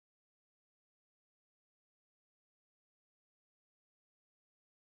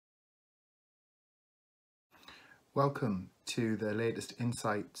Welcome to the latest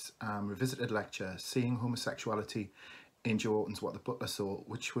Insights Revisited lecture, Seeing Homosexuality in Jo Orton's What the Butler Saw,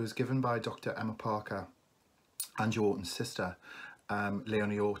 which was given by Dr. Emma Parker and Jo Orton's sister,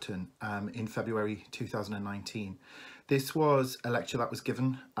 Leonie Orton, in February 2019. This was a lecture that was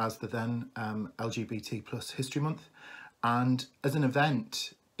given as the then LGBT History Month, and as an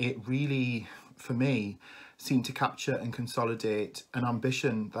event, it really, for me, seemed to capture and consolidate an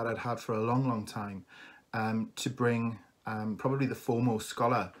ambition that I'd had for a long time, to bring probably the foremost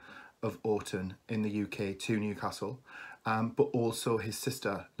scholar of Orton in the UK to Newcastle, but also his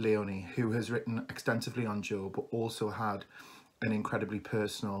sister Leonie, who has written extensively on Jo, but also had an incredibly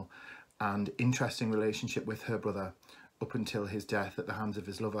personal and interesting relationship with her brother up until his death at the hands of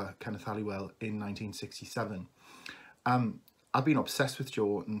his lover Kenneth Halliwell in 1967. I've been obsessed with Jo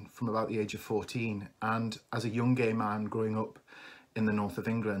Orton from about the age of 14, and as a young gay man growing up in the north of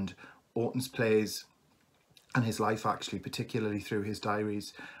England, Orton's plays and his life, actually, particularly through his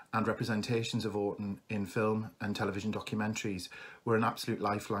diaries and representations of Orton in film and television documentaries, were an absolute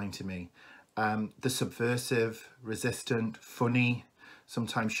lifeline to me. The subversive, resistant, funny,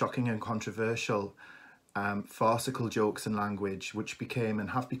 sometimes shocking and controversial, farcical jokes and language, which became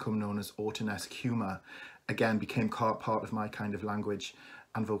and have become known as Orton-esque humour, again became part of my kind of language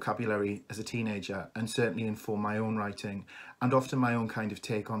and vocabulary as a teenager, and certainly informed my own writing and often my own kind of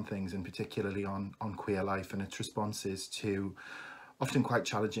take on things, and particularly on queer life and its responses to often quite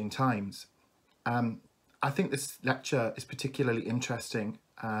challenging times. I think this lecture is particularly interesting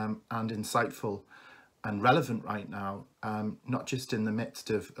and insightful and relevant right now, not just in the midst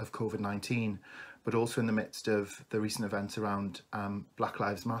of COVID-19, but also in the midst of the recent events around Black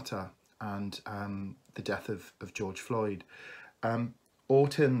Lives Matter and the death of George Floyd.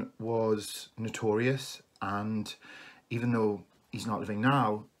 Orton was notorious, and even though he's not living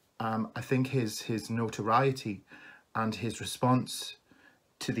now, I think his notoriety and his response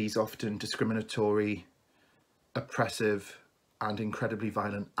to these often discriminatory, oppressive and incredibly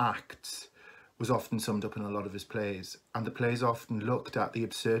violent acts was often summed up in a lot of his plays, and the plays often looked at the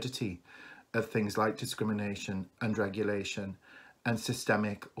absurdity of things like discrimination and regulation and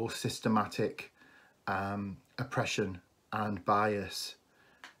systemic or systematic oppression and bias,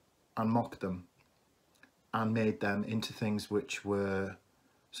 and mocked them and made them into things which were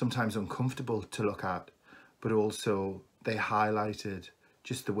sometimes uncomfortable to look at, but also they highlighted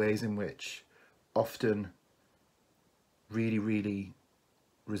just the ways in which often really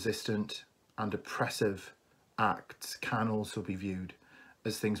resistant and oppressive acts can also be viewed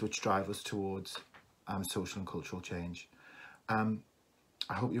as things which drive us towards social and cultural change. I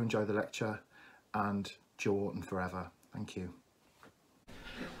hope you enjoy the lecture, and Jo Orton forever. Thank you.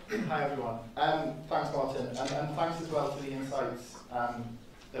 Hi everyone. Thanks Martin, and thanks as well for the Insights,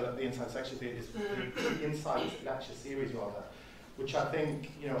 the Insights lecture series, the Insights lecture series rather, which I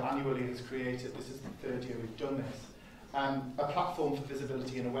think annually has created. This is the third year we've done this. A platform for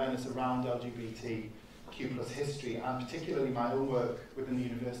visibility and awareness around LGBTQ+ history, and particularly my own work within the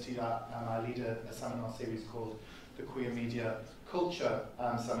university. That I lead a seminar series called the Queer Media Culture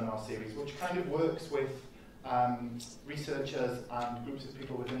Seminar Series, which kind of works with researchers and groups of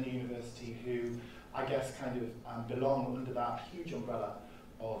people within the university who, I guess, kind of belong under that huge umbrella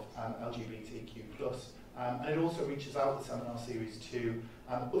of LGBTQ+. And it also reaches out, the seminar series, to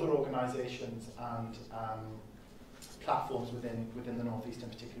other organisations and platforms within the North East,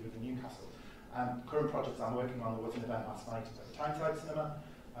 and particularly within Newcastle. Current projects I'm working on, there was an event last night at the Tyneside Cinema.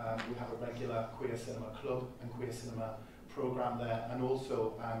 We have a regular queer cinema club and queer cinema programme there, and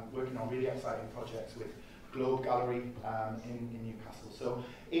also working on really exciting projects with Globe Gallery in Newcastle. So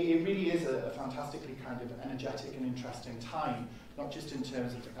it really is a fantastically kind of energetic and interesting time, not just in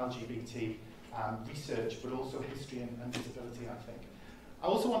terms of LGBT research, but also history and visibility, I think. I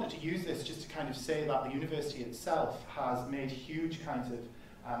also wanted to use this just to kind of say that the university itself has made huge kinds of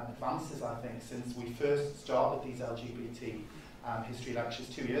advances, I think, since we first started these LGBT history lectures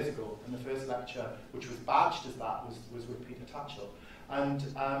 2 years ago. And the first lecture, which was badged as that, was with Peter Tatchell. And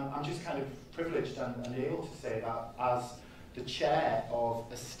I'm just kind of privileged and able to say that as the chair of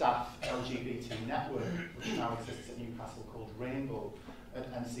a staff LGBT network, which now exists at Newcastle, called Rainbow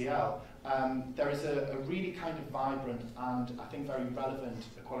at NCL, there is a really kind of vibrant and I think very relevant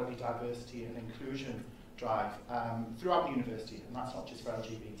equality, diversity and inclusion drive throughout the university, and that's not just for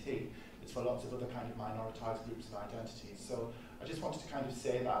LGBT, it's for lots of other kind of minoritized groups and identities. So I just wanted to kind of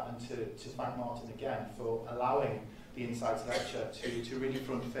say that, and to thank Martin again for allowing the Insights lecture to really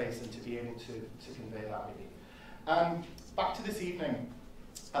front face and to be able to convey that really. Back to this evening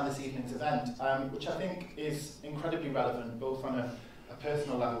and this evening's event, which I think is incredibly relevant both on a a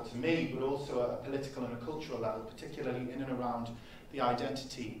personal level to me, but also a political and a cultural level, particularly in and around the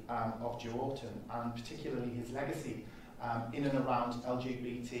identity of Joe Orton, and particularly his legacy in and around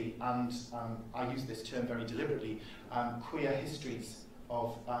LGBT and, I use this term very deliberately, queer histories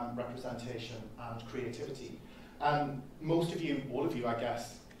of representation and creativity. Most of you, all of you I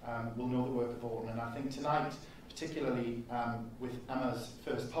guess, will know the work of Orton, and I think tonight, particularly with Emma's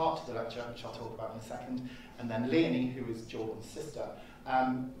first part of the lecture, which I'll talk about in a second, and then Leonie, who is Joe Orton's sister,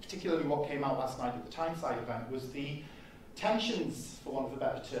 particularly what came out last night at the Tyneside event was the tensions, for want of a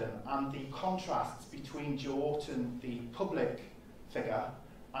better term, and the contrasts between Joe Orton, the public figure,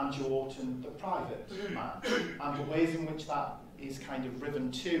 and Joe Orton, the private man, and the ways in which that is kind of driven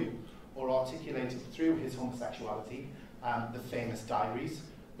to or articulated through his homosexuality, the famous diaries,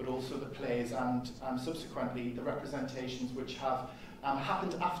 but also the plays and subsequently the representations which have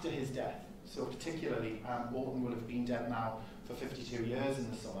happened after his death. So particularly, Orton will have been dead now for 52 years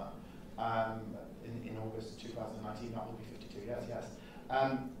in the summer. In August 2019, that will be 52 years, yes.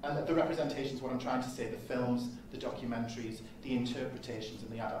 And the representations, what I'm trying to say, the films, the documentaries, the interpretations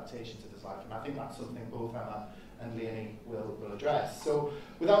and the adaptations of his life. And I think that's something both Emma and Leonie will address. So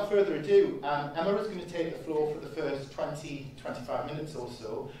without further ado, Emma is going to take the floor for the first 20-25 minutes or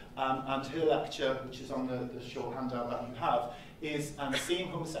so, and her lecture, which is on the short handout that you have, is Seeing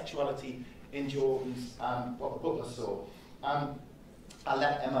Homosexuality in Joe Orton's What the Butler Saw. I'll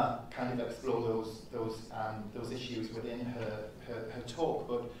let Emma kind of explore those issues within her talk,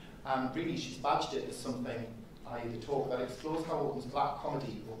 but really she's badged it as something, i.e. the talk that explores how Orton's black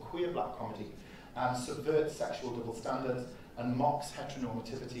comedy, or queer black comedy, subverts sexual double standards and mocks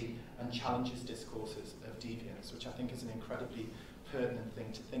heteronormativity and challenges discourses of deviance, which I think is an incredibly pertinent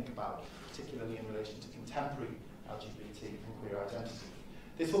thing to think about, particularly in relation to contemporary LGBT and queer identity.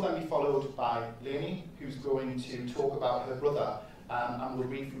 This will then be followed by Leonie, who's going to talk about her brother, and we'll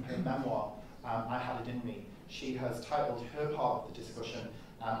read from her memoir, I Had It In Me. She has titled her part of the discussion,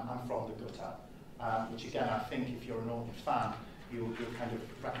 I'm From the Gutter, which again, I think if you're an Orton fan, you'll kind of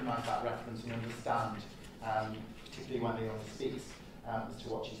recognise that reference and understand, particularly when Leonie speaks, as to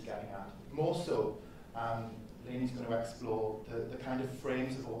what she's getting at. More so, Leonie's going to explore the kind of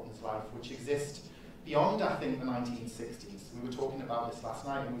frames of Orton's life which exist beyond, I think, the 1960s. We were talking about this last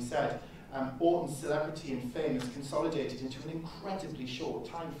night, and we said Orton's celebrity and fame is consolidated into an incredibly short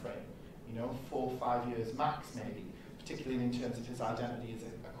time frame, 4 or 5 years max maybe, particularly in terms of his identity as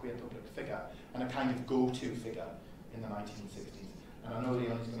a queer public figure and a kind of go-to figure in the 1960s. And I know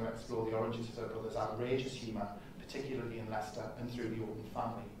Leonie's going to explore the origins of her brother's outrageous humour, particularly in Leicester and through the Orton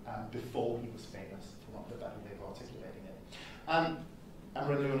family, before he was famous, for want of a better way of articulating it.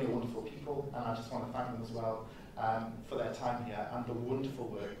 Emma and Leonie are wonderful people, and I just want to thank them as well for their time here and the wonderful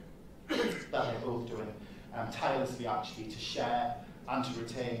work that they're both doing tirelessly actually to share and to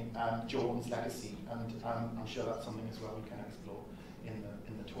retain Joe Orton's legacy, and I'm sure that's something as well we can explore in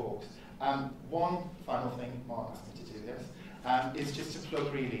the talks. One final thing, Mark asked me to do this, is just to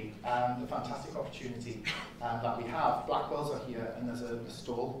plug really the fantastic opportunity that we have. Blackwell's are here, and there's a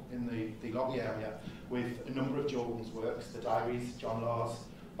stall in the lobby area with a number of Joe Orton's works, the diaries, John Law's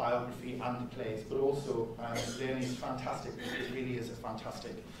biography and the plays, but also Leonie's fantastic, it really is a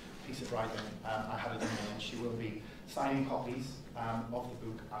fantastic piece of writing. I had it in there, and she will be signing copies of the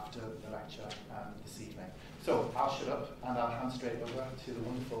book after the lecture this evening. So I'll shut up and I'll hand straight over to the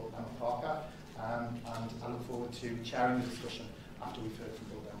wonderful Emma Parker, and I look forward to chairing the discussion after we've heard from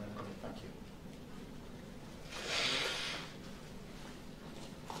both Emma and Leonie. Thank you.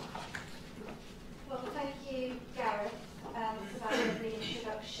 Well, thank you, Gareth, for that lovely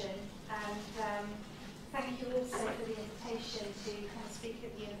introduction, and thank you also for the invitation to come speak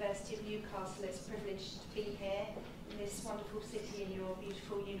at the University of Newcastle. It's a privilege to be here in this wonderful city in your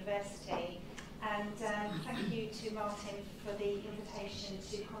beautiful university. And thank you to Martin for the invitation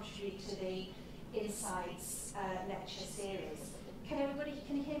to contribute to the Insights lecture series. Can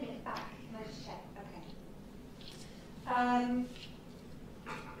you hear me at the back? Can I just check? Okay.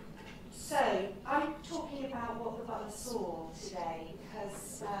 So, I'm talking about What the Butler Saw today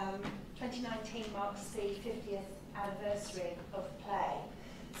because 2019 marks the 50th anniversary of the play.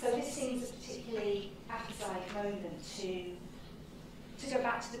 So this seems a particularly apposite moment to go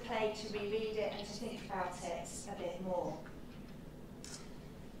back to the play, to reread it and to think about it a bit more.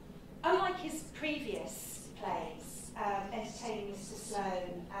 Unlike his previous plays, Entertaining Mr.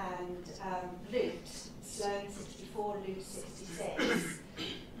 Sloane and Loot, Sloane 64, Loot 66,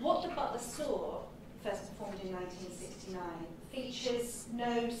 What the Butler Saw, first performed in 1969, features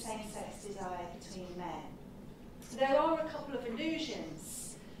no same-sex desire between men. There are a couple of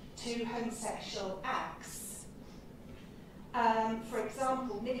allusions to homosexual acts, For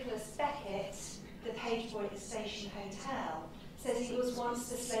example, Nicholas Beckett, the page boy at the Station Hotel, says he was once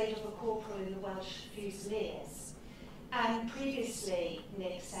the slave of a corporal in the Welsh Fusiliers. And previously,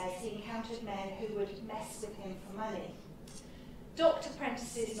 Nick says, he encountered men who would mess with him for money. Dr.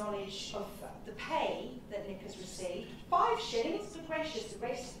 Prentice's knowledge of the pay that Nick has received, 5 shillings, good gracious, the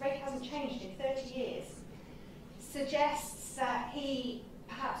rate hasn't changed in 30 years, suggests that he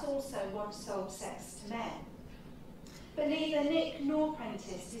perhaps also once sold sex to men. But neither Nick nor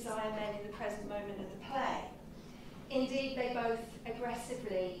Prentice desire men in the present moment of the play. Indeed, they both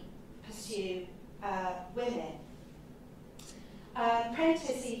aggressively pursue women.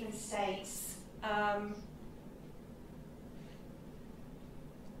 Prentice even states,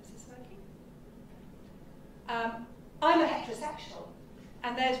 is this working? I'm a heterosexual,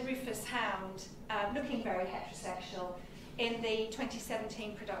 and there's Rufus Hound looking very heterosexual in the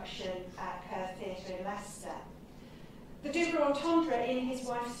 2017 production at Gareth Theatre in Leicester. The double entendre in his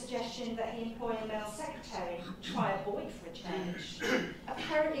wife's suggestion that he employ a male secretary, try a boy for a change,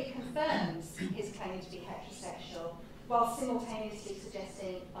 apparently confirms his claim to be heterosexual, while simultaneously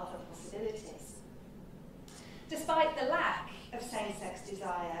suggesting other possibilities. Despite the lack of same-sex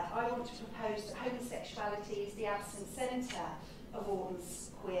desire, I want to propose that homosexuality is the absent centre of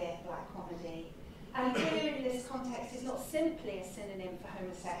Orton's queer black comedy. And queer in this context is not simply a synonym for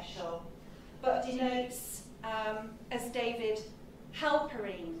homosexual, but denotes, as David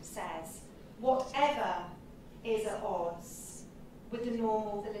Halperin says, whatever is at odds with the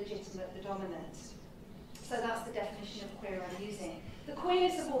normal, the legitimate, the dominant. So that's the definition of queer I'm using. The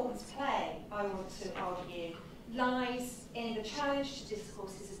queerness of Orton's play, I want to argue, lies in the challenge to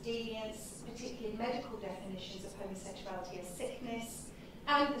discourses of deviance, particularly medical definitions of homosexuality as sickness,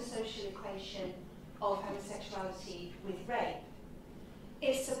 and the social equation of homosexuality with rape.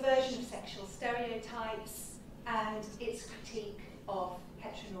 Its subversion of sexual stereotypes, and its critique of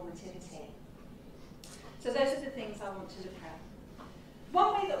heteronormativity. So those are the things I want to look at.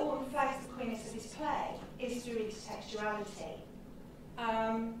 One way that Orton flags the queerness of his play is through intertextuality,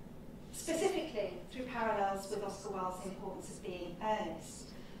 specifically through parallels with Oscar Wilde's importance of being earnest.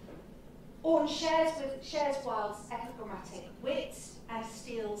 Orton shares Wilde's epigrammatic wit and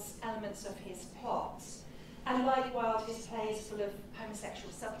steals elements of his plot. And like Wilde, his play is full of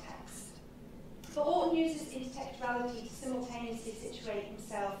homosexual subtext. But Orton uses intertextuality to simultaneously situate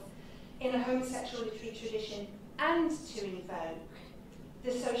himself in a homosexual literary tradition and to invoke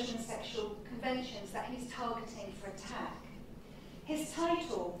the social and sexual conventions that he's targeting for attack. His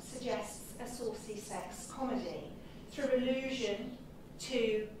title suggests a saucy sex comedy through allusion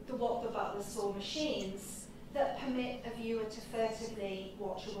to the What the Butler Saw machines that permit a viewer to furtively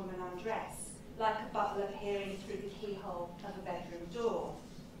watch a woman undress, like a butler peering through the keyhole of a bedroom door.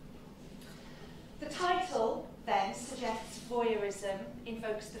 The title then suggests voyeurism,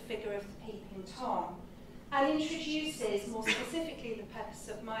 invokes the figure of the peeping Tom, and introduces, more specifically the purpose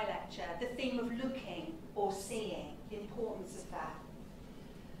of my lecture, the theme of looking or seeing, the importance of that.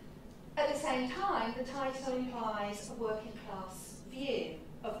 At the same time, the title implies a working class view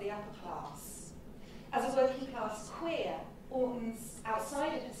of the upper class. As a working class queer, Orton's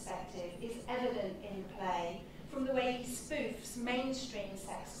outsider perspective is evident in the play from the way he spoofs mainstream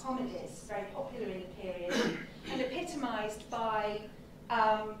sex comedies, very popular in the period, and epitomised by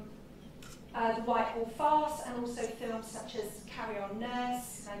the Whitehall farce, and also films such as Carry On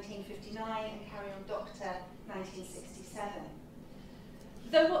Nurse, 1959, and Carry On Doctor, 1967.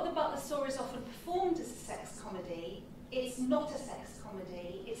 Though What the Butler Saw is often performed as a sex comedy, it's not a sex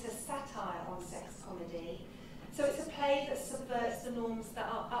comedy, it's a satire on sex comedy. So it's a play that subverts the norms that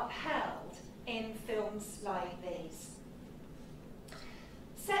are upheld in films like these.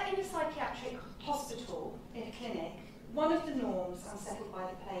 Set in a psychiatric hospital, in a clinic, one of the norms unsettled by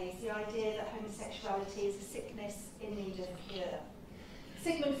the play is the idea that homosexuality is a sickness in need of cure.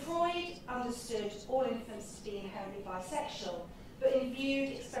 Sigmund Freud understood all infants to be inherently bisexual, but viewed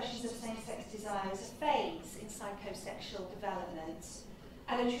expressions of same-sex desire as a phase in psychosexual development,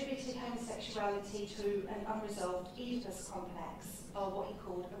 and attributed homosexuality to an unresolved Oedipus complex, or what he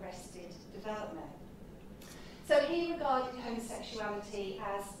called arrested development. So he regarded homosexuality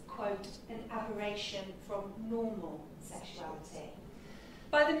as, quote, an aberration from normal sexuality.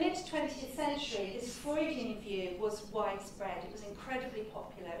 By the mid-20th century, this Freudian view was widespread. It was incredibly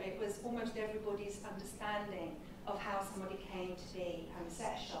popular. It was almost everybody's understanding of how somebody came to be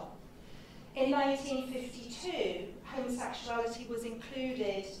homosexual. In 1952, homosexuality was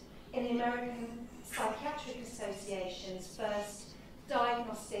included in the American Psychiatric Association's first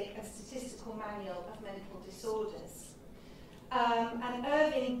diagnostic and statistical manual of mental disorders. And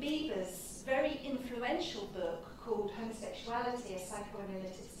Irving Bieber's very influential book called Homosexuality, a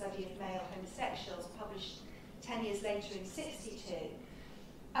Psychoanalytic Study of Male Homosexuals, published 10 years later in '62,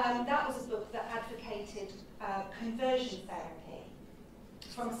 that was a book that advocated conversion therapy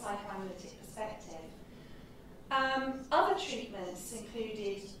from a psychoanalytic perspective. Other treatments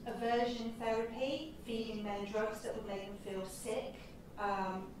included aversion therapy, feeding men drugs that would make them feel sick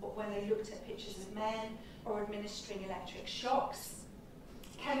when they looked at pictures of men, or administering electric shocks,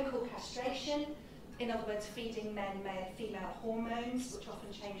 chemical castration, in other words, feeding men female hormones, which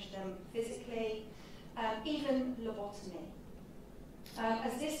often change them physically, even lobotomy.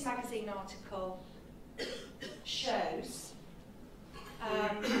 As this magazine article shows,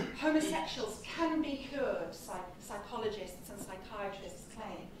 homosexuals can be cured, psychologists and psychiatrists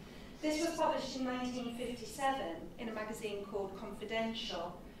claim. This was published in 1957 in a magazine called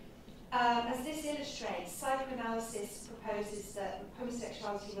Confidential. As this illustrates, psychoanalysis proposes that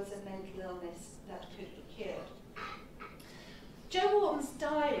homosexuality was a mental illness that could be cured. Jo Orton's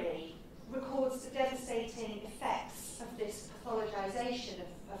diary records the devastating effects of this pathologisation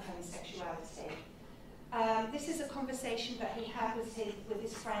of homosexuality. This is a conversation that he had with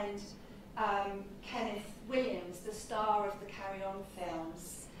his friend Kenneth Williams, the star of the Carry On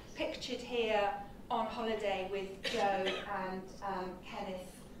films, pictured here on holiday with Jo and Kenneth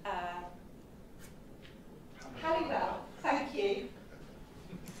Halliwell. Thank you.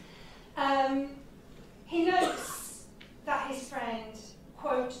 He notes that his friend,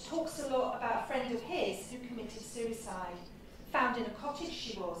 quote, talks a lot about a friend of his who committed suicide. Found in a cottage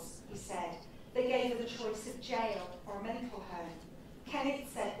she was, he said. They gave her the choice of jail or a mental home.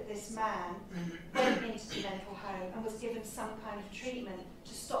 Kenneth said that this man went into the mental home and was given some kind of treatment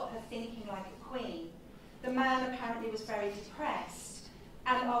to stop her thinking like a queen. The man apparently was very depressed,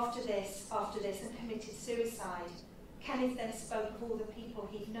 and after this, and committed suicide. Kenneth then spoke of all the people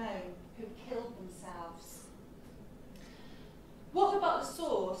he'd known who killed themselves. What the Butler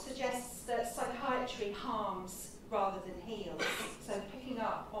saw suggests that psychiatry harms rather than heals. So picking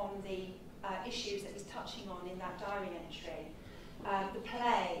up on the issues that he's touching on in that diary entry, the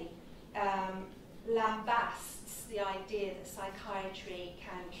play lambasts the idea that psychiatry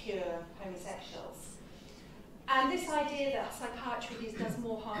can cure homosexuals. And this idea that psychiatry does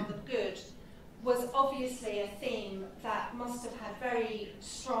more harm than good was obviously a theme that must have had very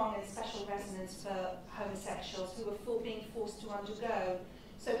strong and special resonance for homosexuals who were being forced to undergo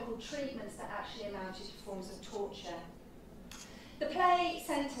so-called treatments that actually amounted to forms of torture. The play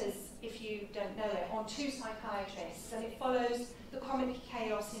centres, if you don't know it, on two psychiatrists, and it follows the comic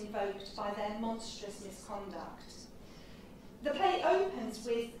chaos invoked by their monstrous misconduct. The play opens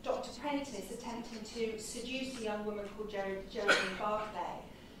with Dr. Prentice attempting to seduce a young woman called Geraldine Barclay,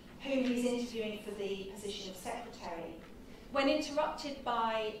 whom he's interviewing for the position of secretary. When interrupted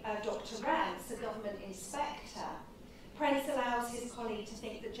by Dr. Rance, a government inspector, Prentice allows his colleague to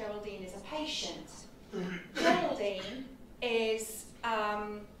think that Geraldine is a patient. Geraldine is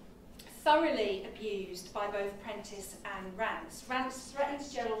thoroughly abused by both Prentice and Rance. Rance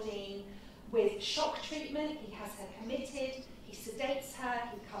threatens Geraldine with shock treatment, he has her committed, he sedates her,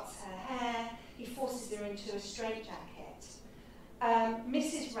 he cuts her hair, he forces her into a straitjacket.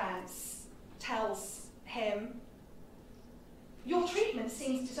 Mrs. Rance tells him, your treatment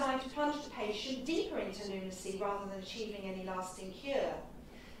seems designed to plunge the patient deeper into lunacy rather than achieving any lasting cure.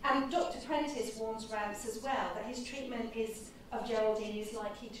 And Dr. Prentice warns Rance as well that his treatment of Geraldine is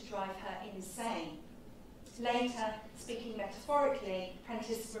likely to drive her insane. Later, speaking metaphorically,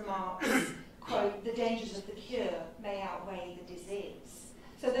 Prentice remarks, quote, the dangers of the cure may outweigh the disease.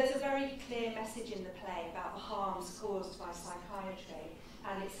 So there's a very clear message in the play about the harms caused by psychiatry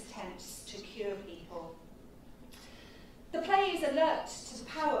and its attempts to cure people. The play is alert to the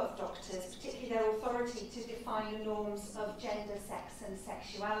power of doctors, particularly their authority to define the norms of gender, sex and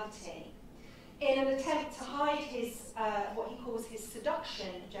sexuality. In an attempt to hide his, what he calls his seduction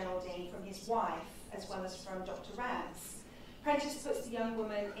of Geraldine from his wife, as well as from Dr. Rance, Prentice puts the young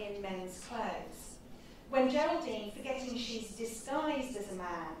woman in men's clothes. When Geraldine, forgetting she's disguised as a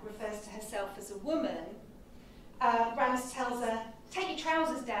man, refers to herself as a woman, Rance tells her, take your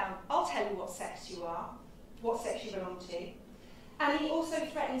trousers down, I'll tell you what sex you are, what sex you belong to. And he also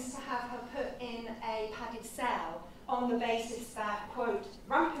threatens to have her put in a padded cell on the basis that, quote,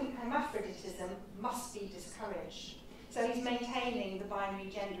 rampant hermaphroditism must be discouraged. So he's maintaining the binary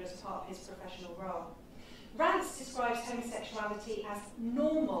gender as part of his professional role. Rance describes homosexuality as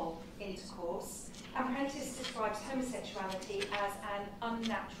normal intercourse, and Prentice describes homosexuality as an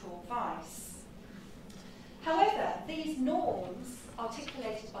unnatural vice. However, these norms,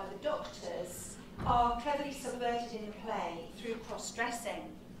 articulated by the doctors, are cleverly subverted in the play through cross-dressing.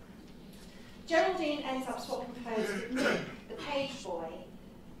 Geraldine ends up swapping clothes with Nick, the page boy.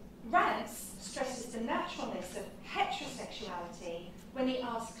 Rance stresses the naturalness of heterosexuality when he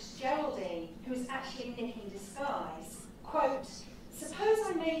asks Geraldine, who is actually Nick in disguise, quote, "Suppose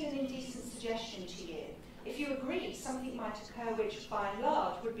I made an indecent suggestion to you. If you agreed, something might occur which, by and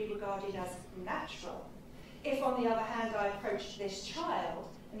large, would be regarded as natural. If, on the other hand, I approached this child,"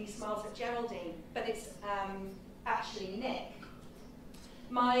 and he smiles at Geraldine, but it's actually Nick,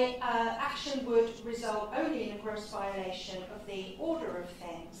 "my action would result only in a gross violation of the order of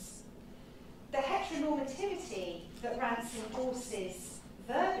things." The heteronormativity that Rance endorses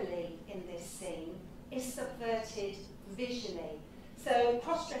verbally in this scene is subverted visually. So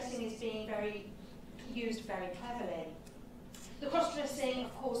cross-dressing is being used very cleverly. The cross-dressing,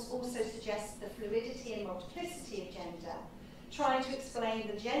 of course, also suggests the fluidity and multiplicity of gender. Trying to explain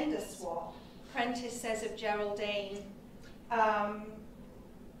the gender swap, Prentice says of Geraldine,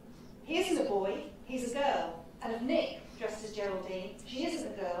 he isn't a boy, he's a girl. And of Nick, dressed as Geraldine, she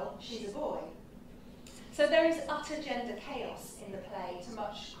isn't a girl, she's a boy. So there is utter gender chaos in the play, to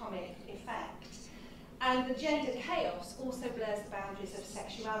much comic effect. And the gender chaos also blurs the boundaries of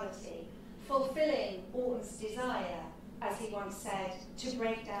sexuality, fulfilling Orton's desire, as he once said, to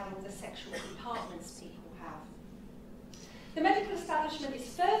break down all the sexual compartments people have. The medical establishment is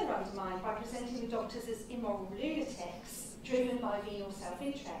further undermined by presenting the doctors as immoral lunatics, driven by venal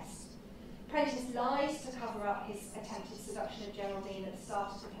self-interest. Prentice lies to cover up his attempted seduction of Geraldine at the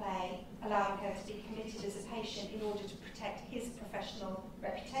start of the play, allowing her to be committed as a patient in order to protect his professional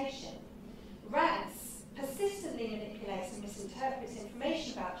reputation. Rance persistently manipulates and misinterprets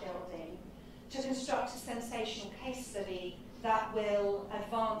information about Geraldine to construct a sensational case study that will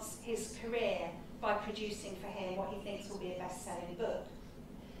advance his career by producing for him what he thinks will be a best-selling book.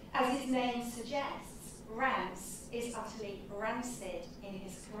 As his name suggests, Rance is utterly rancid in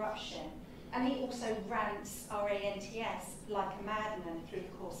his corruption, and he also rants, R-A-N-T-S, like a madman through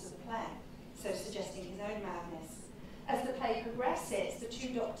the course of the play, so suggesting his own madness. As the play progresses, the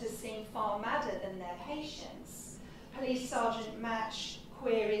two doctors seem far madder than their patients. Police Sergeant Match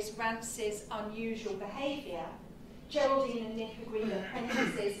queries Rance's unusual behaviour. Geraldine and Nick agree that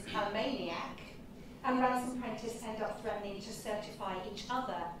Prentice is a maniac, and Rance and Prentice end up threatening to certify each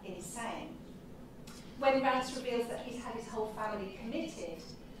other insane. When Rance reveals that he's had his whole family committed,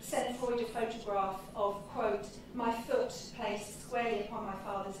 sent Freud a photograph of, quote, "my foot placed squarely upon my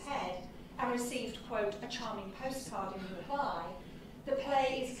father's head," and received, quote, "a charming postcard in reply," the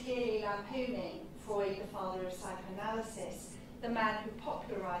play is clearly lampooning Freud, the father of psychoanalysis, the man who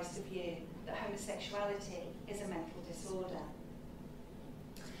popularised the view that homosexuality is a mental disorder.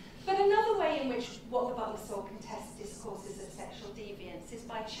 But another way in which What the Butler Saw contests discourses of sexual deviance is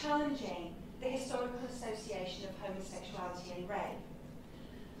by challenging the historical association of homosexuality and rape.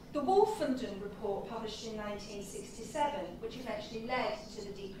 The Wolfenden report, published in 1967, which eventually led to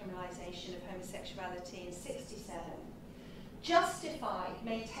the decriminalisation of homosexuality in 1967, justified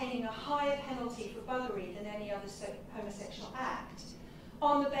maintaining a higher penalty for buggery than any other homosexual act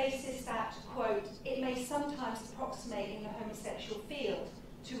on the basis that, quote, "it may sometimes approximate in the homosexual field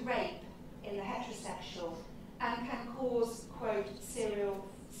to rape in the heterosexual and can cause, quote,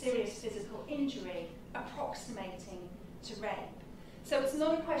 serious physical injury approximating to rape." So it's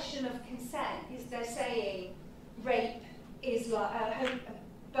not a question of consent. They're saying rape is like,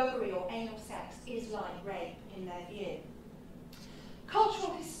 buggery or anal sex is like rape in their view.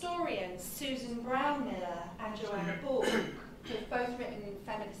 Cultural historians Susan Brown-Miller and Joanna Borg, who have both written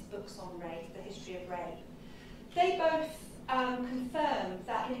feminist books on rape, the history of rape, they both confirmed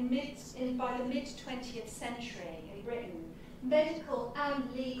that by the mid-20th century in Britain, medical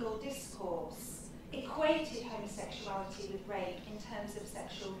and legal discourse equated homosexuality with rape in terms of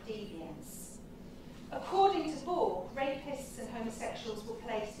sexual deviance. According to Borg, rapists and homosexuals were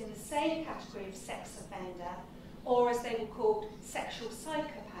placed in the same category of sex offender, or as they were called, sexual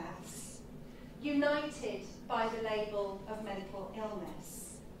psychopaths, united by the label of mental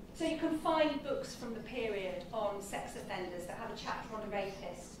illness. So you can find books from the period on sex offenders that have a chapter on a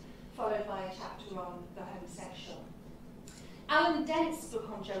rapist, followed by a chapter on the homosexual. Alan Dent's book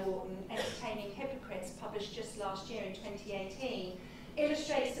on Joe Orton, Entertaining Hypocrites, published just last year in 2018,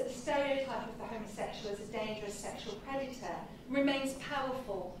 illustrates that the stereotype of the homosexual as a dangerous sexual predator remains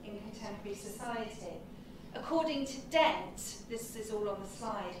powerful in contemporary society. According to Dent, this is all on the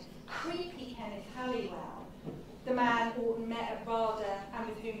slide, creepy Kenneth Halliwell, the man Orton met at RADA and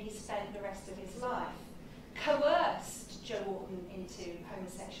with whom he spent the rest of his life, coerced Joe Orton into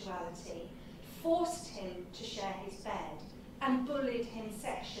homosexuality, forced him to share his bed, and bullied him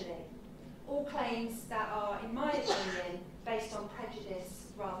sexually. All claims that are, in my opinion, based on prejudice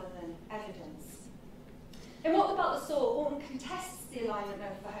rather than evidence. In What the Butler Saw, Orton contests the alignment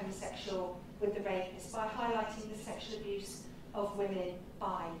of the homosexual with the rapist by highlighting the sexual abuse of women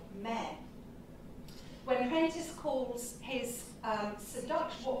by men. When Prentice calls his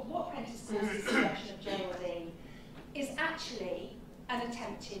seduction, what Prentice calls his seduction of Geraldine is actually an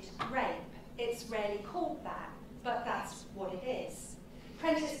attempted rape. It's rarely called that, but that's what it is.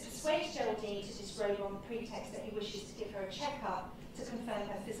 Prentice persuades Geraldine to disrobe on the pretext that he wishes to give her a checkup to confirm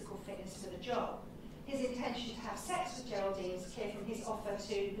her physical fitness for the job. His intention to have sex with Geraldine is clear from his offer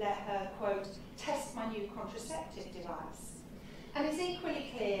to let her, quote, test my new contraceptive device. And it's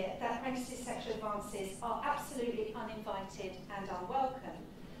equally clear that Prentice's sexual advances are absolutely uninvited and unwelcome.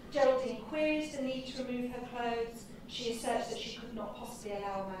 Geraldine queries the need to remove her clothes. She asserts that she could not possibly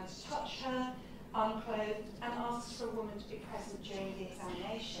allow a man to touch her, unclothed, and asks for a woman to be present during the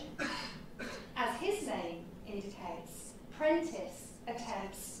examination. As his name indicates, Prentice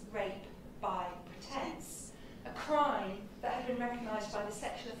attempts rape by pretense, a crime that had been recognised by the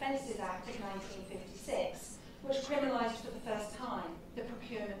Sexual Offences Act of 1956, which criminalised for the first time the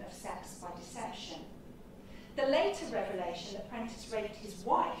procurement of sex by deception. The later revelation that Prentice raped his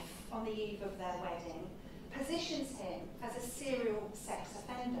wife on the eve of their wedding positions him as a serial sex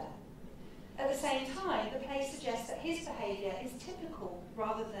offender. At the same time, the play suggests that his behaviour is typical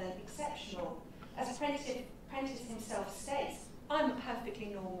rather than exceptional. As Prentice himself states, I'm a perfectly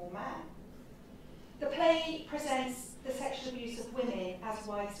normal man. The play presents the sexual abuse of women as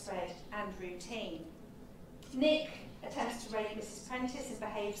widespread and routine. Nick attempts to rape Mrs. Prentice and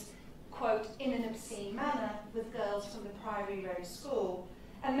behaves, quote, in an obscene manner with girls from the Priory Road School,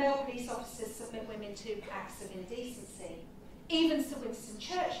 and male police officers submit women to acts of indecency. Even Sir Winston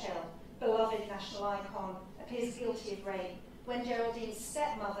Churchill, beloved national icon, appears guilty of rape when Geraldine's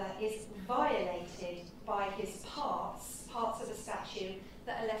stepmother is violated by his parts of a statue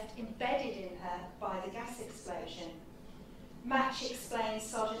that are left embedded in her by the gas explosion.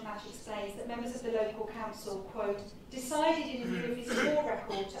 Sergeant Match explains that members of the local council, quote, decided in view of his war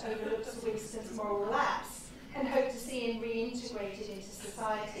record to overlook Sir Winston's moral lapse and hope to see him reintegrated into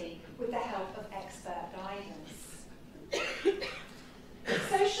society with the help of expert guidance.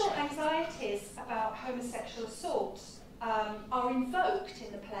 Social anxieties about homosexual assault are invoked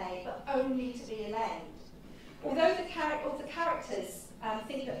in the play, but only to be allayed. Although the characters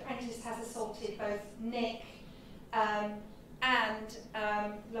think that Prentice has assaulted both Nick and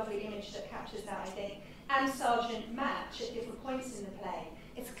lovely image that captures that, I think, and Sergeant Match at different points in the play,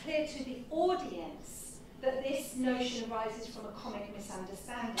 it's clear to the audience that this notion arises from a comic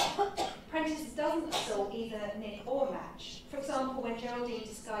misunderstanding. Prentice doesn't assault either Nick or Match. For example, when Geraldine,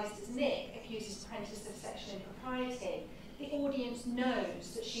 disguised as Nick, accuses Prentice of sexual impropriety, the audience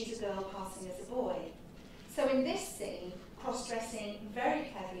knows that she's a girl passing as a boy. So in this scene, cross-dressing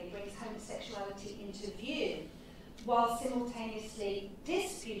very cleverly brings homosexuality into view, while simultaneously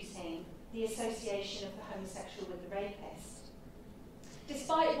disputing the association of the homosexual with the rapist.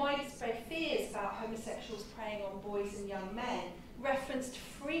 Despite widespread fears about homosexuals preying on boys and young men, referenced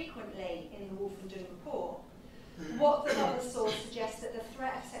frequently in the Wolf and Doom report, What the Butler Saw suggests that the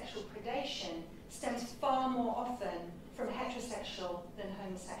threat of sexual predation stems far more often from heterosexual than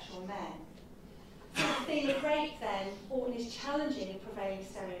homosexual men. For the theme of rape, then, Orton is challenging the prevailing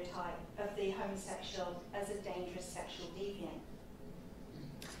stereotype of the homosexual as a dangerous sexual deviant.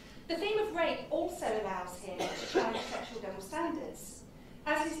 The theme of rape also allows him to challenge sexual double standards.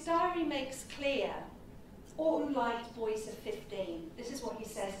 As his diary makes clear, Orton liked boys of 15. This is what he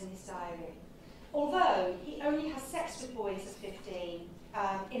says in his diary. Although he only has sex with boys of 15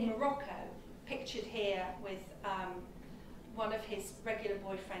 in Morocco, pictured here with one of his regular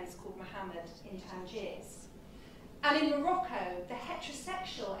boyfriends called Mohammed in Tangiers. And in Morocco, the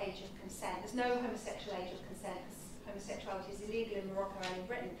heterosexual age of consent, there's no homosexual age of consent because homosexuality is illegal in Morocco and in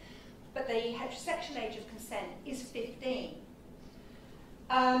Britain, but the heterosexual age of consent is 15.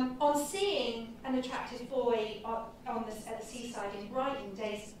 On seeing an attractive boy at the seaside in Brighton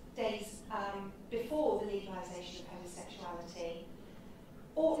days before the legalisation of homosexuality,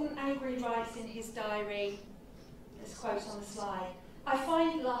 Orton angrily writes in his diary, this quote on the slide, I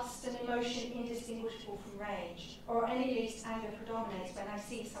find lust an emotion indistinguishable from rage, or at any least anger predominates when I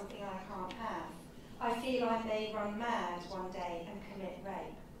see something I can't have. I feel I may run mad one day and commit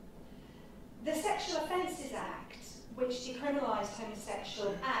rape. The Sexual Offences Act, which decriminalised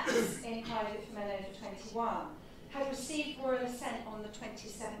homosexual acts in private for men over 21, had received royal assent on the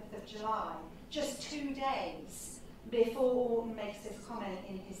 27th of July, just 2 days before Orton makes this comment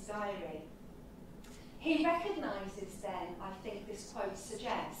in his diary. He recognises then, I think this quote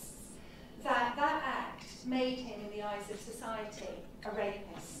suggests, that that act made him, in the eyes of society, a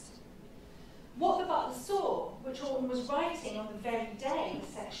rapist. What the Butler Butler saw, which Orton was writing on the very day the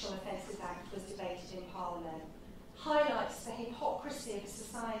Sexual Offences Act was debated in Parliament, highlights the hypocrisy of a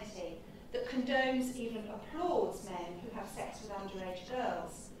society that condones, even applauds men who have sex with underage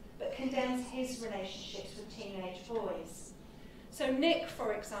girls, but condemns his relationships with teenage boys. So Nick,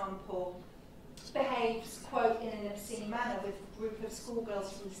 for example, behaves, quote, in an obscene manner with a group of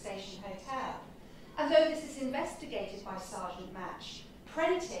schoolgirls from the station hotel. And though this is investigated by Sergeant Match,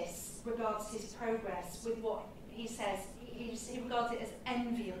 Prentice regards his progress with what he says, he regards it as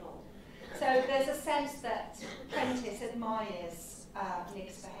enviable. So there's a sense that Prentice admires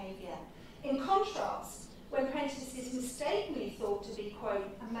Nick's behaviour. In contrast, when Prentice is mistakenly thought to be, quote,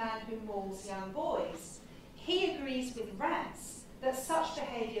 a man who mauls young boys, he agrees with Rance that such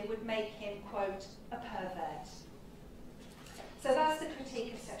behaviour would make him, quote, a pervert. So that's the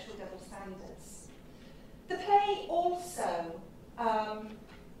critique of sexual double standards. The play also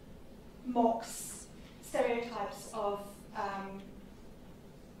mocks stereotypes of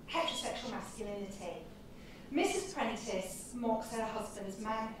heterosexual masculinity. Mrs. Prentice mocks her husband's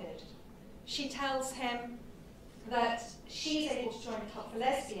manhood. She tells him that she's able to join a club for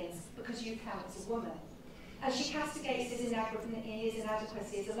lesbians because you count as a woman. And she castigates his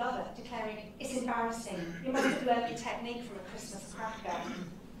inadequacy as a lover, declaring, it's embarrassing, you must have learned the technique from a Christmas cracker.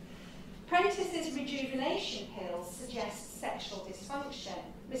 Prentice's rejuvenation pills suggest sexual dysfunction.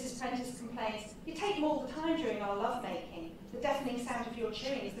 Mrs. Prentice complains, you take them all the time during our lovemaking. The deafening sound of your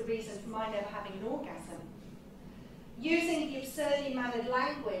chewing is the reason for my never having an orgasm. Using the absurdly mannered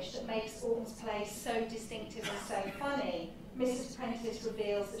language that makes Orton's play so distinctive and so funny, Mrs. Prentice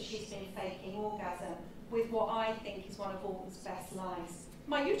reveals that she's been faking orgasm with what I think is one of Orton's best lines.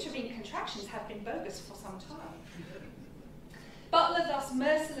 My uterine contractions have been bogus for some time. Butler thus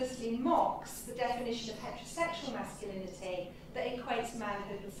mercilessly mocks the definition of heterosexual masculinity that equates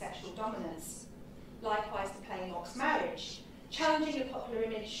manhood with sexual dominance. Likewise, the play mocks marriage, challenging the popular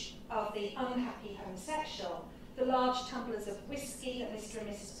image of the unhappy homosexual. The large tumblers of whiskey that Mr. and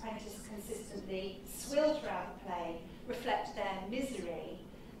Mrs. Prentice consistently swill throughout the play reflect their misery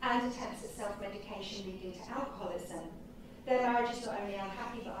and attempts at self-medication leading to alcoholism. Their marriage is not only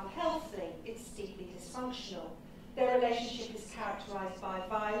unhappy but unhealthy, it's deeply dysfunctional. Their relationship is characterised by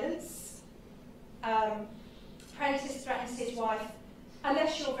violence. Prentice threatens his wife,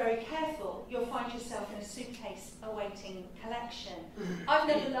 unless you're very careful, you'll find yourself in a suitcase awaiting collection. I've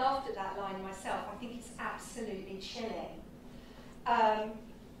never laughed at that line myself. I think it's absolutely chilling.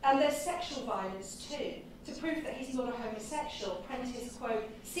 And there's sexual violence too. To prove that he's not a homosexual, Prentice, quote,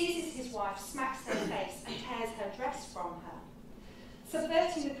 seizes his wife, smacks her face and tears her dress from her.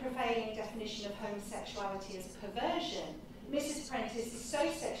 Subverting the prevailing definition of homosexuality as perversion, Mrs. Prentice is so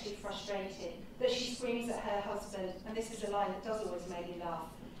sexually frustrated that she screams at her husband, and this is a line that does always make me laugh,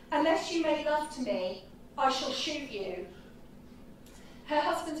 unless you make love to me, I shall shoot you. Her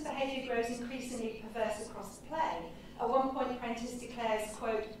husband's behaviour grows increasingly perverse across the play. At one point, Prentice declares,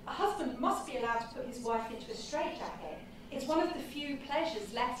 quote, a husband must be allowed to put his wife into a straitjacket. It's one of the few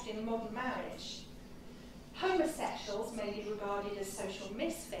pleasures left in modern marriage. Homosexuals may be regarded as social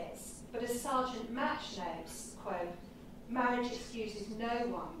misfits, but as Sergeant Match knows, quote, marriage excuses no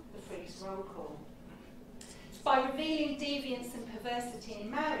one, the freak's roll call. By revealing deviance and perversity in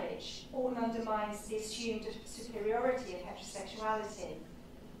marriage, Orton undermines the assumed superiority of heterosexuality.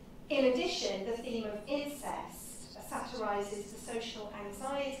 In addition, the theme of incest satirises the social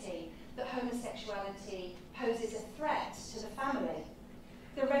anxiety that homosexuality poses a threat to the family.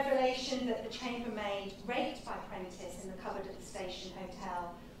 The revelation that the chambermaid raped by Prentice in the cupboard at the station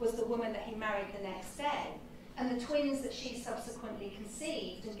hotel was the woman that he married the next day, and the twins that she subsequently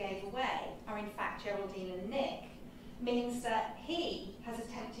conceived and gave away are in fact Geraldine and Nick, means that he has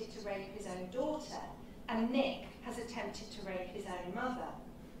attempted to rape his own daughter, and Nick has attempted to rape his own mother.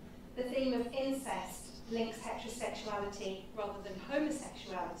 The theme of incest links heterosexuality rather than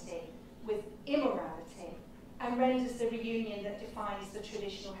homosexuality with immorality, and renders the reunion that defines the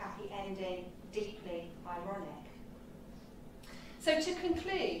traditional happy ending deeply ironic. So to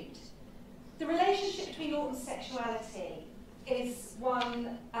conclude, the relationship between Orton's sexuality is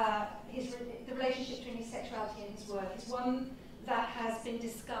one, the relationship between his sexuality and his work is one that has been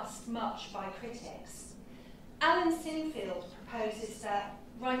discussed much by critics. Alan Sinfield proposes that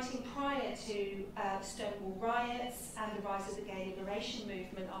writing prior to Stonewall riots and the rise of the gay liberation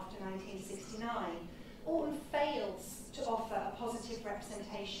movement after 1969, Orton fails to offer a positive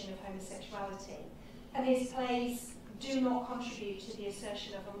representation of homosexuality, and his plays do not contribute to the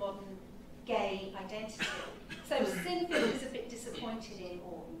assertion of a modern gay identity. So Sinfield is a bit disappointed in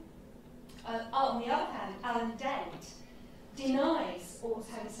Orton. On the other hand, Alan Dent denies Orton's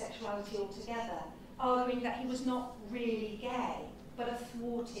homosexuality altogether, arguing that he was not really gay, but a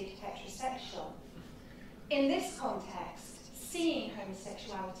thwarted heterosexual. In this context, seeing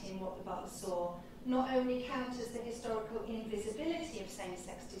homosexuality in what the Butler saw not only counters the historical invisibility of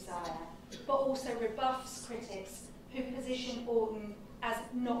same-sex desire, but also rebuffs critics who position Orton as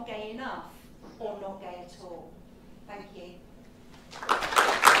not gay enough or not gay at all. Thank you.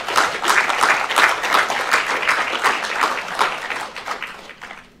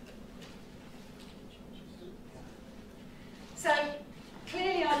 So,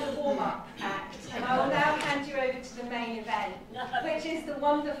 clearly I'm the warm-up act, and I will now hand you over to the main event, which is the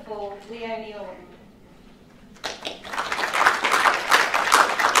wonderful Leonie Orton.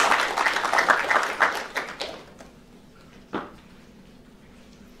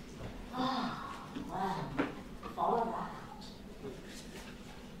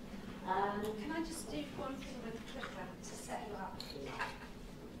 Can I just do one thing with the clicker to set you up?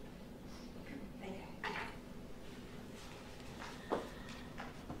 There you go.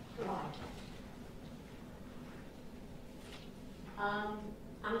 Right.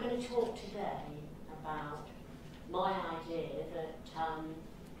 I'm going to talk today about my idea that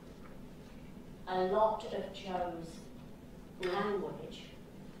a lot of Joe's language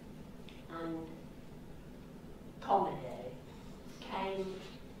and comedy came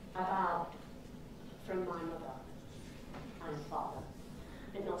about from my mother and father,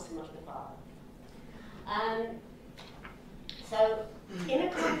 but not so much the father. So, in a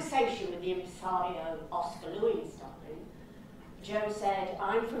conversation with the impresario Oscar Lowenstein, Joe said,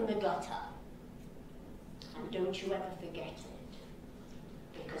 "I'm from the gutter, and don't you ever forget it,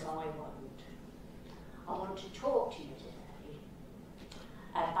 because I won't." I want to talk to you today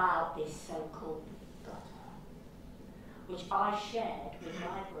about this so-called gutter, which I shared with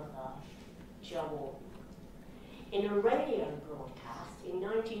my brother, Joe Orton. In a radio broadcast in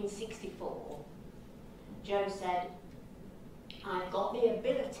 1964, Joe said, "I've got the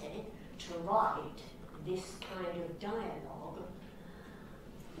ability to write this kind of dialogue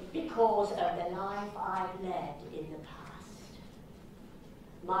because of the life I've led in the past.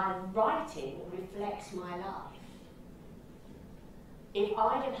 My writing reflects my life. If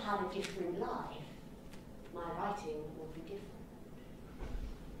I'd have had a different life, my writing would be different."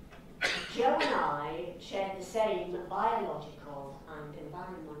 Joe and I shared the same biological and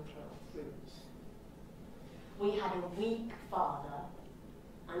environmental roots. We had a weak father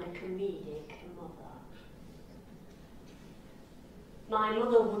and a comedic mother. My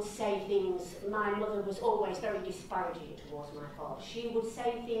mother would say things, my mother was always very disparaging towards my father. She would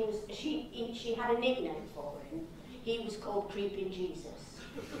say things, she had a nickname for him. He was called Creeping Jesus.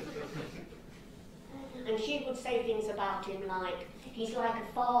 And she would say things about him like, "He's like a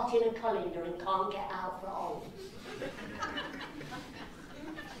fart in a colander and can't get out for holes."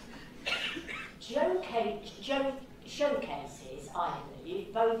 Joe showcases, I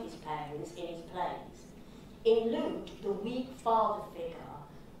believe, both his parents in his plays. In Luke, the weak father figure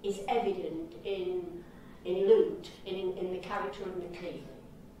is evident in Luke, in the character of McLean.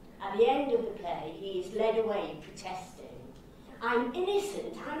 At the end of the play, he is led away protesting, I'm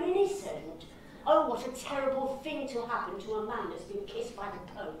innocent, I'm innocent. Oh, what a terrible thing to happen to a man that's been kissed by the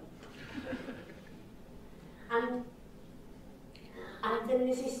Pope." And then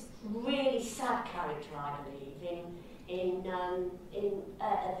there's this really sad character, I believe, in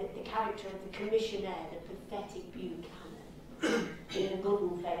the character of the commissionaire, the pathetic Buchanan, in A Good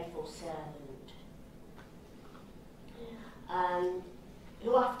and Faithful Servant,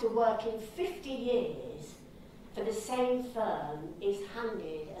 who after working 50 years for the same firm is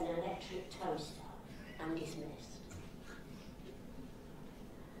handed an electric toaster and dismissed.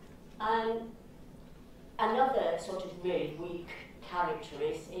 Another sort of really weak character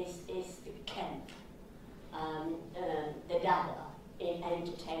is Kemp, the dada in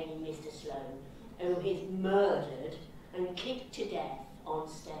Entertaining Mr. Sloane, who is murdered and kicked to death on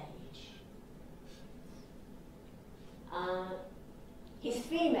stage. His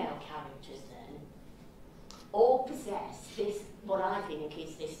female characters then all possess this, what I think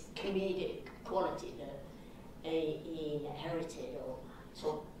is this comedic quality that he inherited or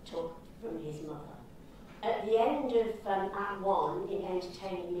took from his mother. At the end of Act 1 in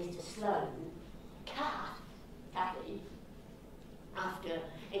Entertaining Mr. Sloane, Kathy, after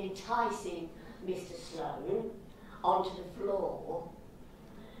enticing Mr. Sloane onto the floor,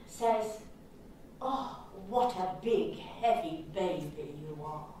 says, "Oh, what a big, heavy baby you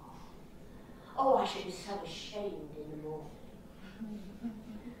are. Oh, I should be so ashamed in the morning."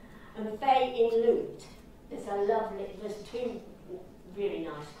 And Faye in Loot, there's two really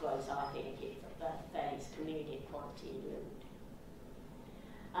nice quotes, I think, of Faye's comedic quality in Loot.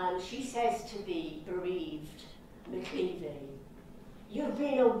 And she says to the bereaved McLeavy, "You've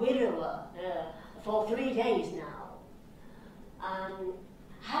been a widower for 3 days now.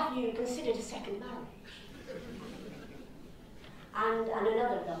 Have you considered a second marriage?" And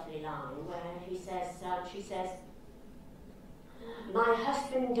another lovely line where she says, "My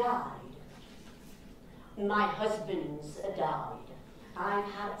husband died. My husband's died.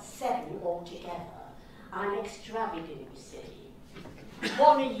 I've had 7 altogether. I'm extravagant, you see.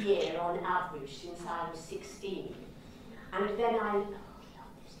 1 a year on average since I was 16. And then I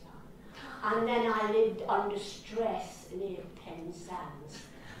lived under stress near Penzance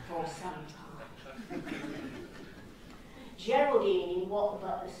for some time." Geraldine, in What the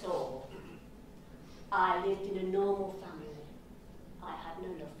Butler Saw, "I lived in a normal family. I had no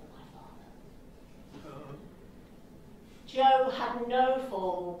love for my father." Jo had no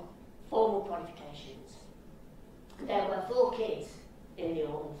formal qualifications. There were 4 kids in the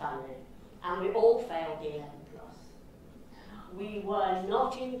Orton family, and we all failed the 11+. We were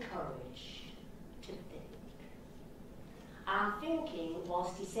not encouraged to think. Our thinking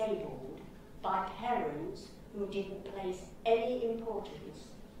was disabled by parents who didn't place any importance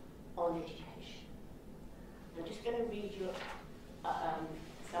on education. I'm just going to read you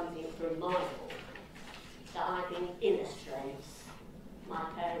something from my book that I think illustrates my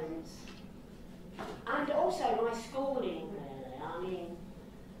parents and also my schooling, really. I mean,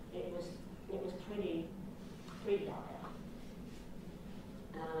 it was pretty dire.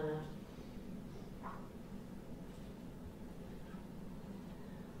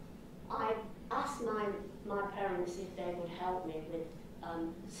 I asked my parents if they would help me with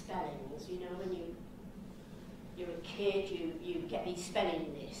spellings. You know, when you're a kid, you get these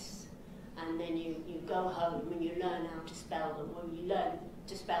spelling lists, and then you go home and you learn how to spell them. Well, you learned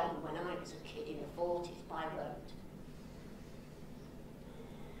to spell them when I was a kid in the 40s by rote.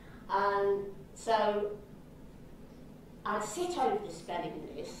 And so I'd sit over the spelling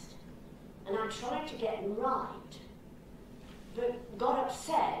list and I'd try to get them right, but got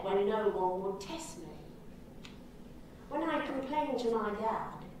upset when no one would test me. When I complained to my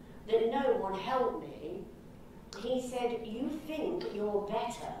dad that no one helped me, he said, "You think you're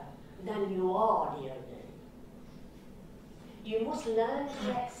better than you are, Leonie. You must learn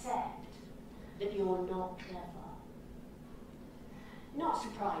to accept that you're not clever." Not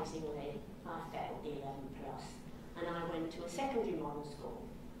surprisingly, I failed the 11+, and I went to a secondary model school.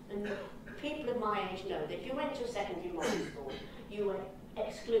 And people of my age know that if you went to a secondary model school, you were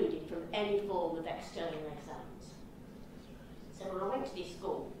excluded from any form of external exams. So I went to this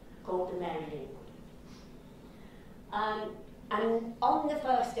school called the Mary Linwood. And on the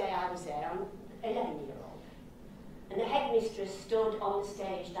first day I was there, I'm an 11-year-old, and the headmistress stood on the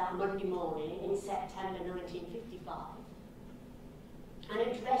stage that Monday morning in September 1955 and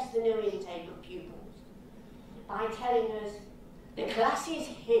addressed the new intake of pupils by telling us the classes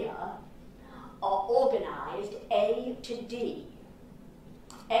here are organised A to D.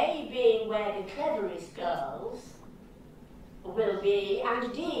 A being where the cleverest girls will be,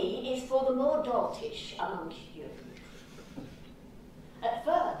 and D is for the more doltish amongst you. At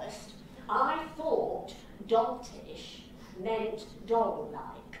first, I thought doltish meant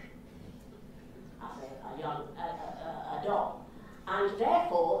doll-like, as a doll, and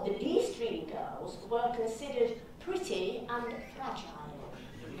therefore the D-string girls were considered pretty and fragile.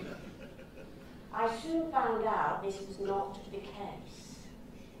 I soon found out this was not the case.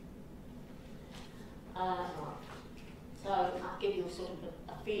 So I'll give you sort of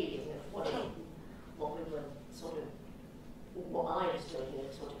a feeling of what we were sort of, what I was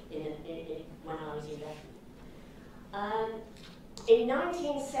doing sort of when I was 11. In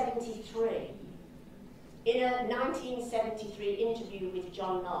 1973, in a 1973 interview with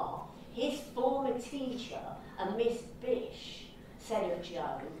John Law, his former teacher, a Miss Bish, said of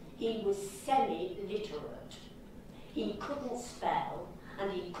Joe, he was semi-literate. He couldn't spell,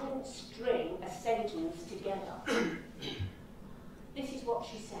 and he couldn't string a sentence together. This is what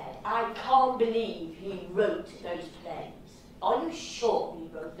she said: "I can't believe he wrote those plays. Are you sure he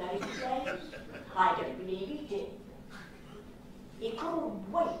wrote those plays? I don't believe he did. He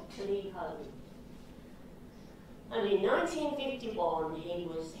couldn't wait to leave home." And in 1951,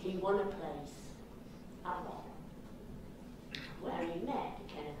 he won a place at Butler, where he met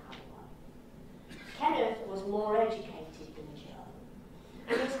Kenneth Halliwell. Kenneth was more educated than Joe,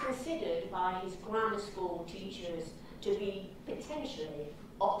 and was considered by his grammar school teachers to be potentially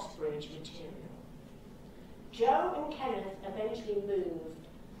Oxbridge material. Joe and Kenneth eventually moved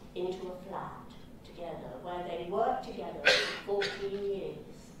into a flat together, where they worked together for 14 years.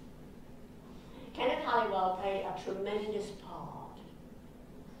 Kenneth Halliwell played a tremendous part,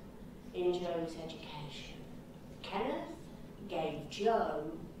 in Joe's education. Kenneth gave Joe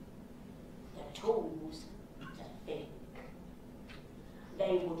the tools to think.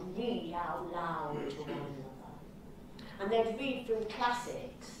 They would read out loud to one another. And they'd read from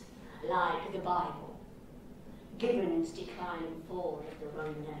classics like the Bible, Gibbon's Decline and Fall of the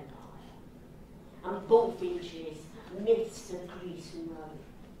Roman Empire, and Bulfinch's Myths of Greece and Rome.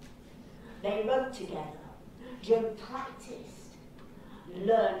 They wrote together. Joe practiced,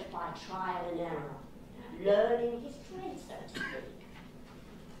 learned by trial and error, learning his trade, so to speak.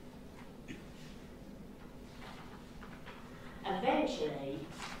 Eventually,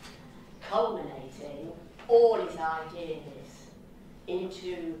 culminating all his ideas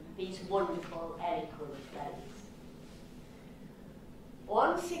into these wonderful, eloquent plays.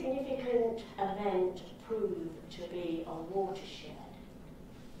 One significant event proved to be a watershed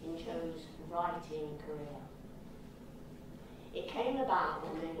in Joe's writing career. It came about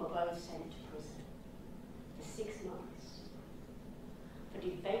when they were both sent to prison for 6 months for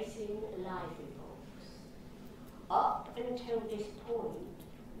defacing library books. Up until this point,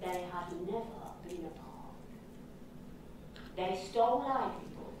 they had never been apart. They stole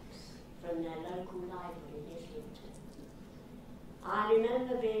library books from their local library in Islington. I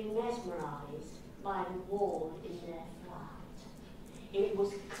remember being mesmerised by the wall in their flat. It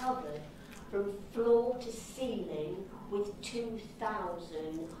was covered from floor to ceiling with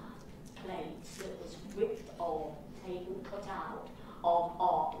 2,000 plates that was ripped off, cut out of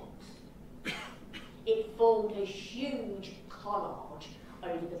art books. It formed a huge collage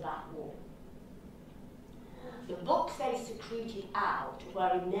over the back wall. The books they secreted out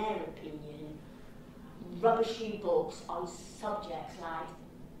were, in their opinion, rubbishy books on subjects like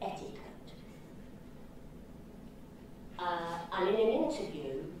etiquette. And in an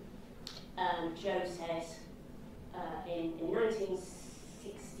interview, Joe says, in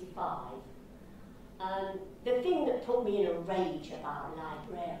 1965, the thing that put me in a rage about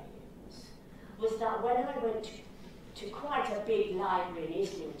librarians was that when I went to quite a big library in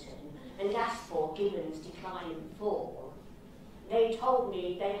Islington and asked for Gibbon's Decline and Fall, they told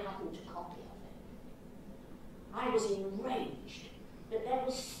me they hadn't a copy of it. I was enraged that there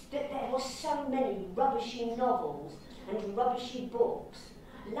were so many rubbishy novels and rubbishy books.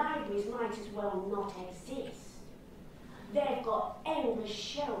 Libraries might as well not exist. They've got endless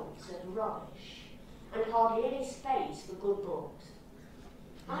shelves of rubbish and hardly any space for good books.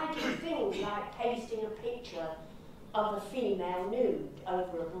 I do things like pasting a picture of a female nude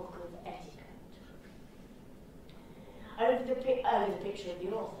over a book of etiquette. Over the picture of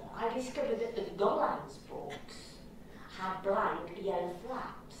the author, I discovered that the Golan's books had blank yellow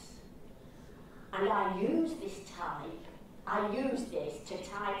flaps. And I used this to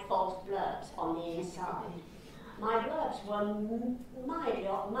type false blurbs on the inside. My blurbs were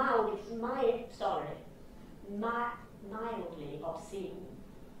mildly obscene.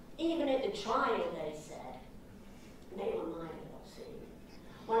 Even at the trial, they said, they were mildly obscene.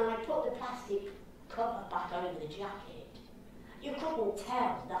 When I put the plastic cover back over the jacket, you couldn't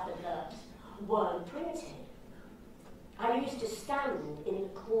tell that the blurbs weren't printed. I used to stand in the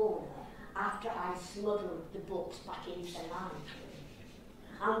corner after I smuggled the books back into the library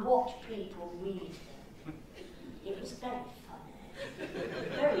and watch people read them. It was very funny,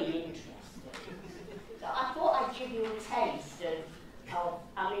 very interesting. So I thought I'd give you a taste of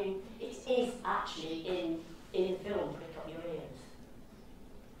I mean, it is actually in the film, Prick Up Your Ears.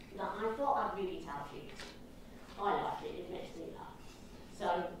 But I thought I'd read it out to you. I like it, it makes me laugh.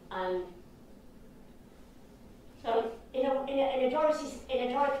 So in a Dorothy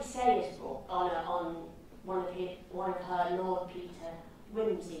Sayers book on one of her Lord Peter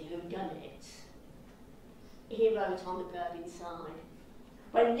Wimsey whodunits, he wrote on the blurb inside,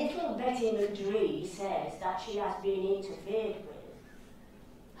 when little Betty McDree says that she has been interfered with,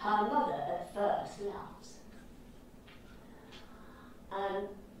 her mother at first laughs.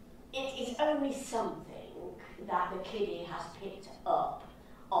 It is only something that the kiddie has picked up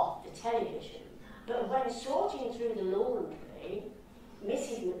off the television. But when sorting through the laundry,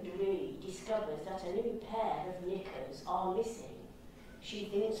 Mrs. McDree discovers that a new pair of knickers are missing. She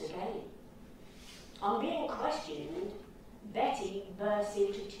thinks again. On being questioned, Betty bursts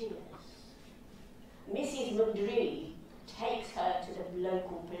into tears. Mrs. McDree takes her to the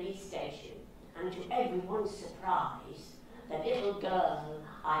local police station, and to everyone's surprise, the little girl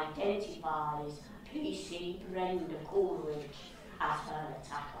identifies PC Brenda Coleridge as her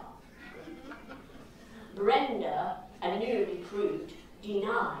attacker. Brenda, a new recruit,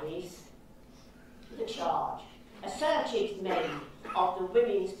 denies the charge. A search is made of the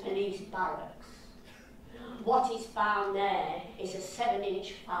women's police barracks. What is found there is a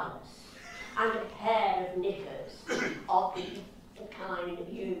 7-inch phallus and a pair of knickers of the kind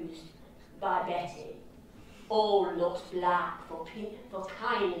used by Betty. All looks black for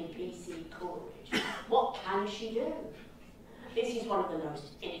kindly PC courage. What can she do? This is one of the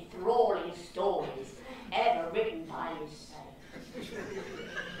most enthralling stories ever written by Miss Safe.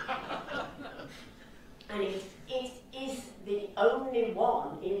 And it is the only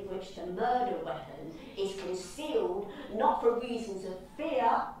one in which the murder weapon is concealed not for reasons of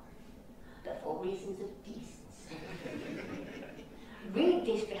fear, but for reasons of decency. Read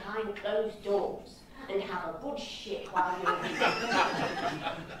this behind closed doors and have a good shit while you're reading.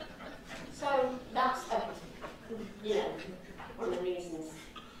 So that's one of the reasons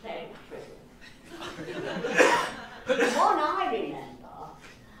they were in prison. The one I remember,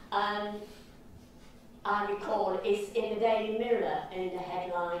 I recall, is in the Daily Mirror in the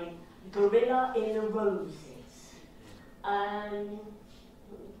headline, "Gorilla in the Roses."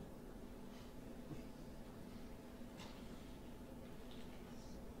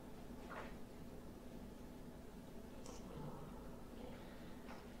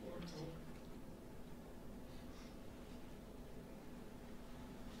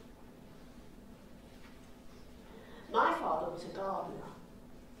 My father was a gardener,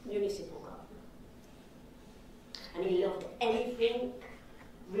 municipal gardener, and he loved anything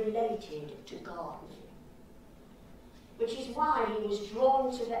related to gardening, which is why he was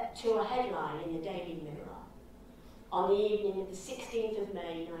drawn to a headline in the Daily Mirror on the evening of the 16th of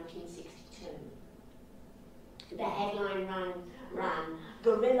May 1962. The headline ran,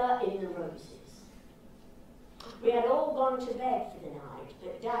 "Gorilla in the Roses." We had all gone to bed for the night,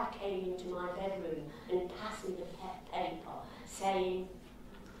 but Dad came into my bedroom and passed me the paper, saying,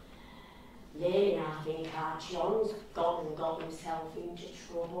 "Leonie, I think our John's gone and got himself into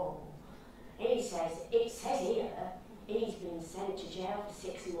trouble. It says here he's been sent to jail for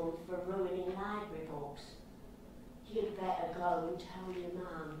 6 months for ruining library books. You'd better go and tell your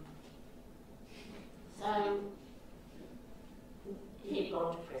mum." So he'd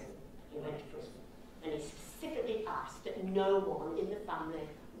gone to prison. He went to prison. And he specifically asked that no one in the family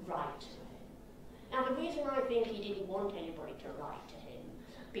write to him. Now, the reason I think he didn't want anybody to write to him,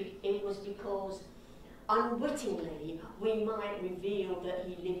 it was because unwittingly we might reveal that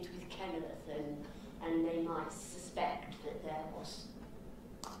he lived with Kenneth, and they might suspect that there was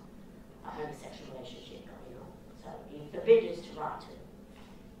a homosexual relationship going on. So he forbid us to write to him.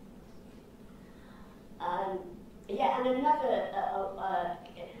 And another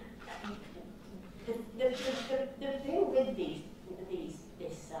the thing with this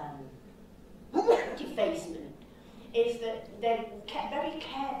defacement is that they're very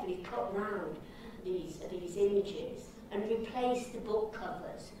carefully cut round these images and replace the book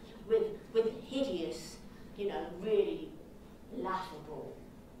covers with hideous, really laughable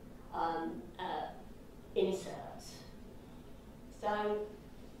inserts. So,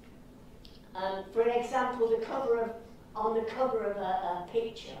 for example, on the cover of a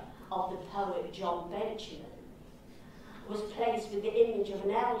picture of the poet John Benjamin was placed with the image of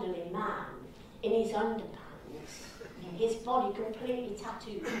an elderly man in his underpants, his body completely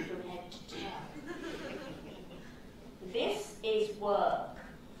tattooed from head to toe. This is work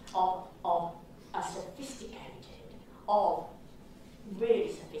of a really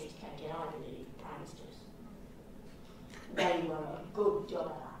sophisticated, I believe, pranksters. They were a good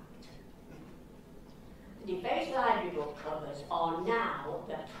double act. The defaced library book covers are now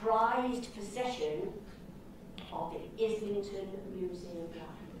the prized possession of the Islington Museum Library,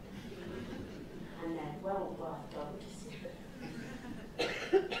 and they're well worth going to see.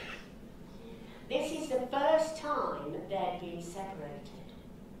 This is the first time they'd been separated.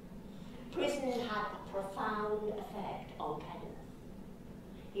 Prison had a profound effect on Kenneth.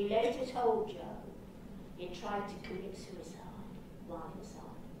 He later told Joe he tried to commit suicide while inside.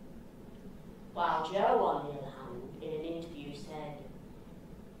 While Joe, on the other hand, in an interview said,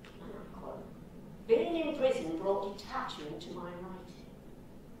 and I quote, "Being in prison brought detachment to my writing.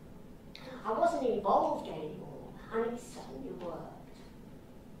 I wasn't involved anymore, and it suddenly worked."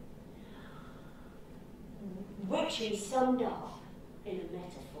 Which he summed up in a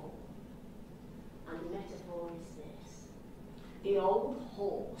metaphor. And the metaphor is this: the old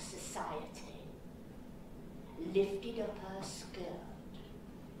whore society lifted up her skirt,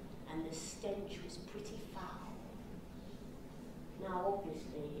 and the stench was pretty foul. Now,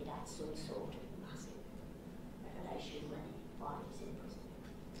 obviously, it had some sort of massive revelation while he was in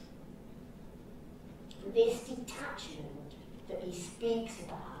prison. This detachment that he speaks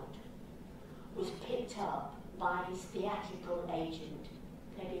about was picked up by his theatrical agent,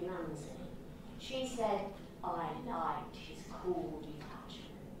 Peggy Ramsey. She said, "I liked his cool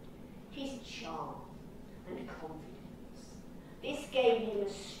detachment, his charm and confidence. This gave him a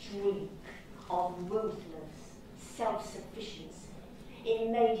streak of ruthless self-sufficiency. It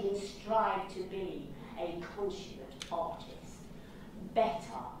made him strive to be a consummate artist,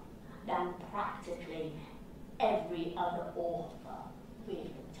 better than practically every other author we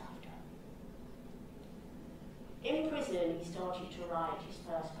looked after. In prison, he started to write his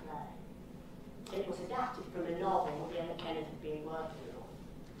first play. It was adapted from a novel the other Kenneth had been working on,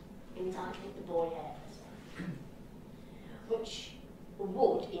 entitled The Boy Hairdresser, which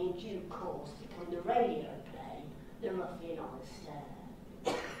would, in due course, become the radio play, The Ruffian on the Stair.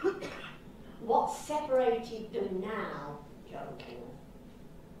 What separated them now, Joe and Kenneth,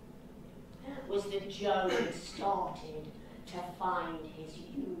 was that Joe had started to find his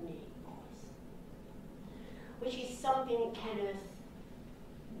unique voice, which is something Kenneth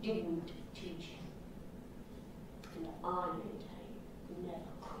didn't teach him, and I maintain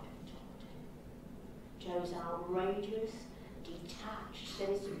never could have taught him. Joe's outrageous, detached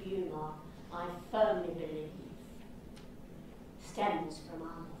sense of humour, I firmly believe, stems from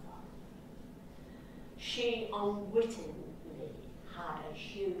our mother. She unwittingly had a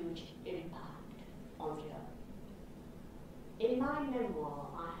huge impact on Joe. In my memoir,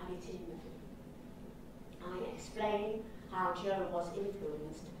 I have it in me. I explain how Joe was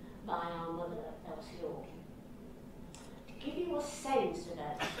influenced by our mother, Leonie Orton. To give you a sense of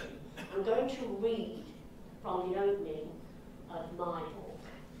Elsie, I'm going to read from the opening of my book.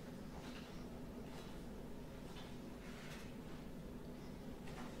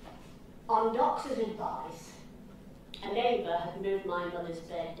 On Doc's advice, a neighbour had moved my mother's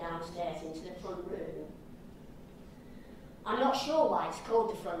bed downstairs into the front room. I'm not sure why it's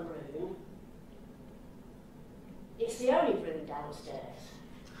called the front room. It's the only room downstairs,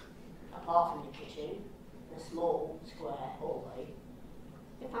 apart from the kitchen, and a small square hallway.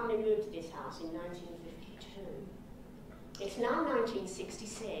 The family moved to this house in 1952. It's now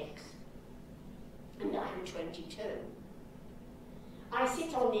 1966, and I am 22. I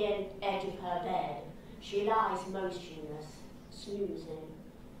sit on the edge of her bed. She lies motionless, snoozing.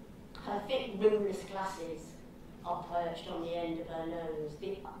 Her thick, rimless glasses are perched on the end of her nose.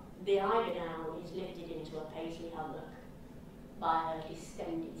 The eiderdown is lifted into a paisley hammock by her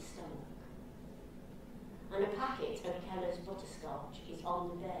distended stomach. And a packet of Keller's butterscotch is on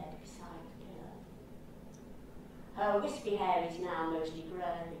the bed beside the pillow. Her wispy hair is now mostly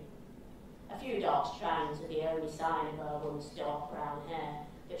grey. A few dark strands are the only sign of her once dark brown hair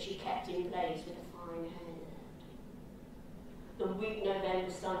that she kept in place with a fine hairnet. The weak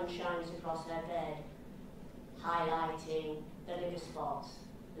November sun shines across her bed, highlighting the liver spots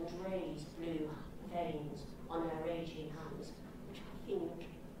and raised blue veins on her aging hands, which I think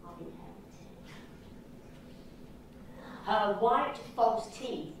I've inherited. Her white false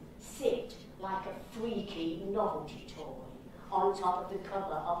teeth sit like a freaky novelty toy on top of the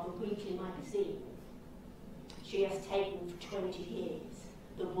cover of the weekly magazine she has taken for 20 years,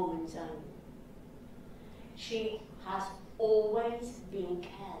 The Woman's Own. She has always been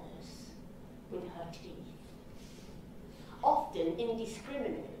careless with her teeth, often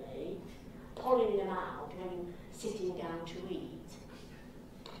indiscriminately pulling them out when sitting down to eat.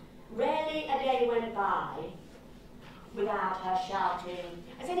 Rarely a day went by without her shouting,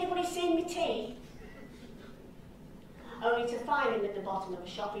 "Has anybody seen me teeth?" Only to find them at the bottom of a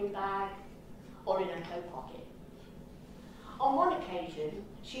shopping bag or in her coat pocket. On one occasion,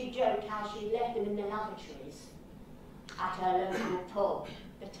 she joked how she left them in the lavatories at her local pub,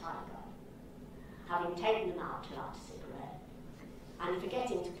 the Tiger, having taken them out to light a cigarette and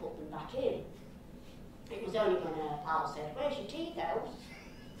forgetting to put them back in. It was only when her pal said, "Where's your teeth, Else?"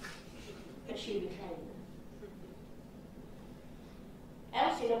 that she reclaimed them.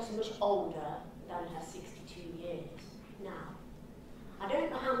 Elsie looks much older than her 62 years now. I don't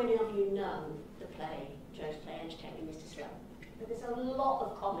know how many of you know the play, Joe's play, Entertaining Mr. Sloan, but there's a lot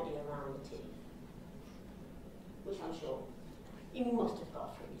of comedy around the teeth, which I'm sure he must have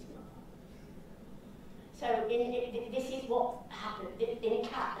got from his mother. So this is what happened in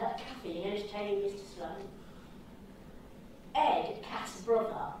Kathy, in Entertaining Mr. Sloan. Ed, Kat's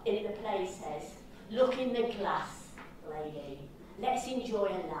brother, in the play says, "Look in the glass, lady. Let's enjoy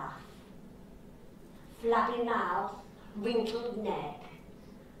a laugh. Flabby mouth, wrinkled neck,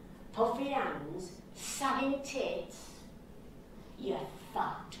 puffy hands, sagging tits. You're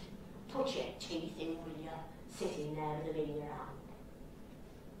fat. Put your teeth in, will you, sitting there with them in your hand."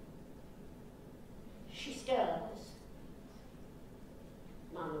 She stirs.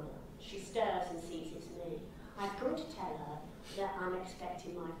 My mother. She stirs and seizes me. I've come to tell her that I'm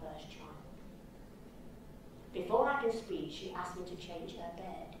expecting my first child. Before I can speak, she asked me to change her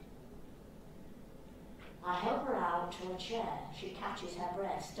bed. I help her out to a chair. She catches her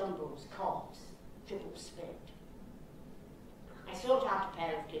breath, stumbles, coughs, triple spit. I sort out a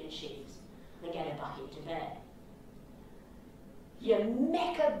pair of clean sheets and get her back into bed. You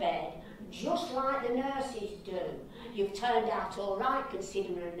make a bed just like the nurses do. You've turned out all right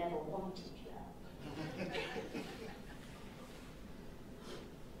considering I never wanted you.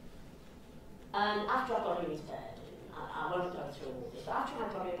 After I got her into bed, I won't go through all this, but after I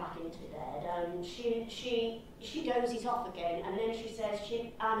got her back into bed, she dozes off again, and then she says,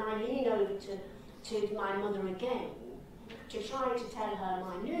 and I lean over to my mother again to try to tell her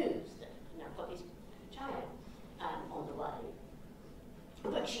my news, that I've got this child on the way.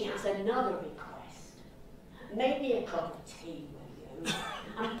 But she has another request. Make me a cup of tea, will you?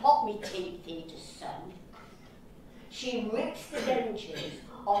 And pop me teeth into some. She rips the dentures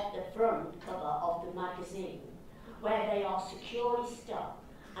off the front cover of the magazine, where they are securely stuck,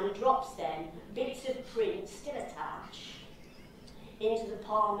 and drops them, bits of print still attached, into the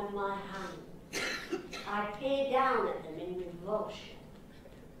palm of my hand. I peer down at them in revulsion,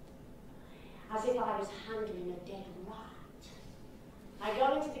 as if I was handling a dead rat. I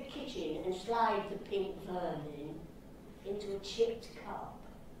go into the kitchen and slide the pink vermin into a chipped cup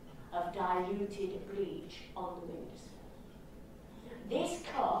of diluted bleach on the windowsill. This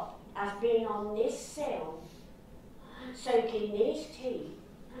cup has been on this sill, soaking these teeth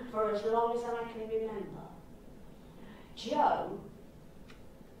for as long as I can remember. Joe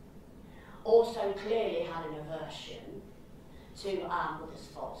also clearly had an aversion to our mother's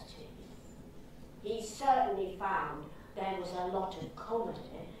false teeth. He certainly found there was a lot of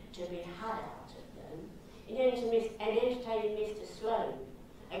comedy to be had out of them. In entertaining Mr. Sloane,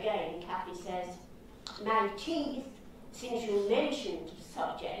 again, Kathy says, my teeth, since you mentioned the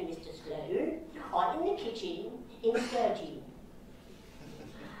subject, Mr. Sloane, are in the kitchen in sturgeon.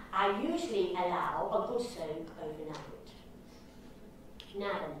 I usually allow a good soak overnight.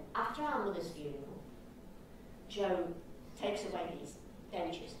 Now then, after our mother's funeral, Joe takes away these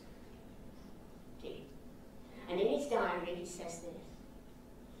dentures. And in his diary he says this: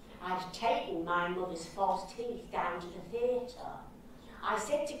 I've taken my mother's false teeth down to the theatre. I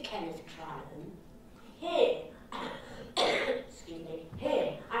said to Kenneth Cranham, here, excuse me,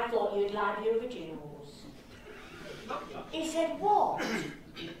 here, I thought you'd like the originals. He said, what?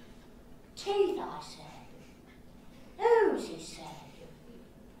 Teeth, I said. Whose, he said.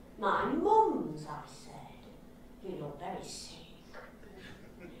 My mum's, I said. You look very sick.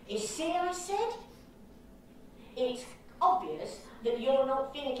 You see, I said, it's obvious that you're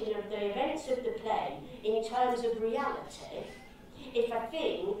not thinking of the events of the play in terms of reality if a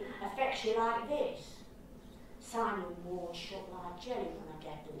thing affects you like this. Simon Ward shut like jelly when I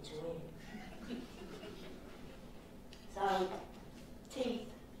get them to him. So, teeth,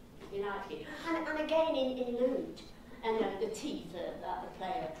 you like it. And again in Loot, and the teeth that the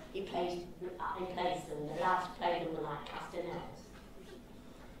player, he plays them, the lads play them like castanets.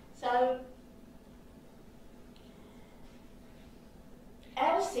 So,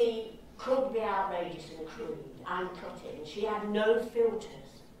 Elsie could be outrageous and crude and cutting. She had no filters.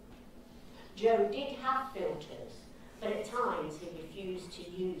 Joe did have filters, but at times he refused to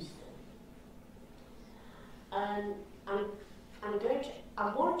use them. I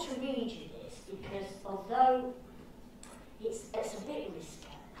want to read you this because although it's a bit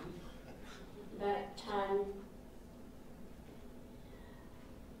risky, but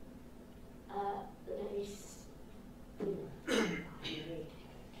let me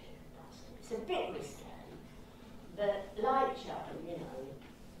it's a bit risky, but like Joe, you know,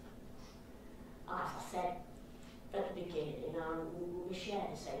 as I said at the beginning, we share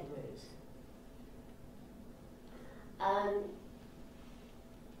the same roots.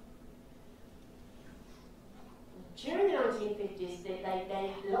 During the 1950s, they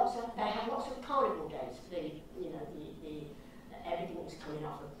had lots of carnival days. Everything was coming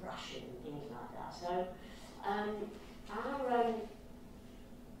off of ration and things like that. So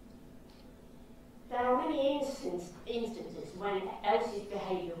there are many instances when Elsie's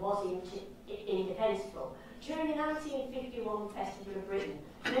behaviour was indefensible. During the 1951 Festival of Britain,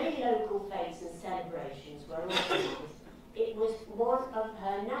 many local fetes and celebrations were organised. It was one of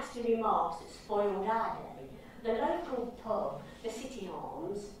her nasty remarks that spoiled our day. The local pub, the City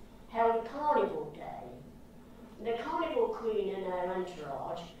Arms, held a carnival day. The carnival queen and her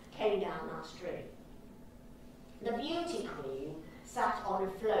entourage came down that street. The beauty queen sat on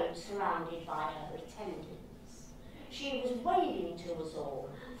a float surrounded by her attendants. She was waving to us all,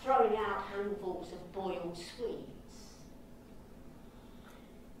 throwing out handfuls of boiled sweets.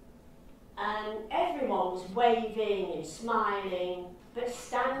 And everyone was waving and smiling, But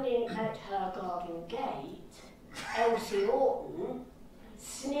standing at her garden gate, Leonie Orton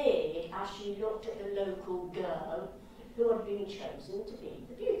sneered as she looked at the local girl who had been chosen to be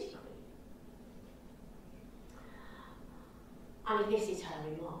the beauty queen. And this is her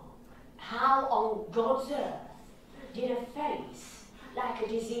remark. How on God's earth did a face like a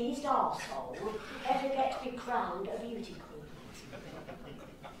diseased arsehole ever get to be crowned a beauty queen?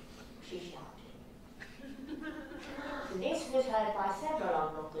 She shouted. This was heard by several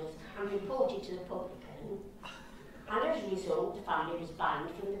onlookers and reported to the publican, and as a result the family was banned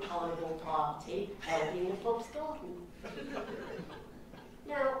from the carnival party held in the pub's garden.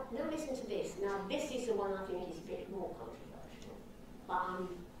 Now listen to this. Now this is the one I think is a bit more controversial, but I'm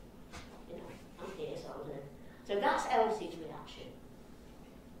here, so I'm going to... So that's Elsie's reaction.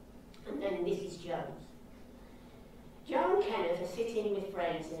 And then this is Joan's. Joan and Kenneth are sitting with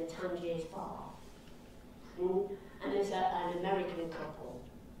friends in a Tangiers bar. And there's an American couple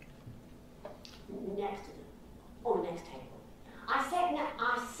next to them, on the next table. I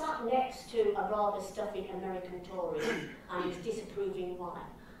sat next to a rather stuffy American Tory and his disapproving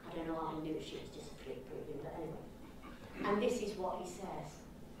wife. I don't know how I knew she was disapproving, but anyway. And this is what he says.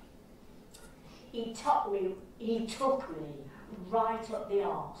 He took me right up the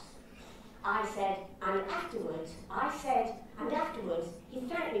arse. And afterwards, he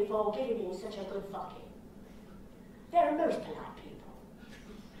thanked me for giving him such a good fucking. They're most polite people.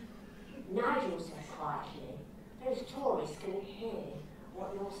 Nigel said quietly, those tourists can hear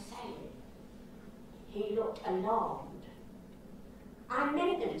what you're saying. He looked alarmed. I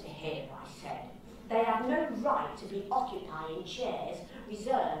meant them to hear, I said. They have no right to be occupying chairs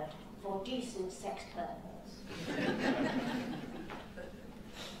reserved for decent sex perverts.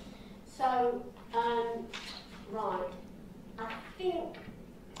 So, right, I think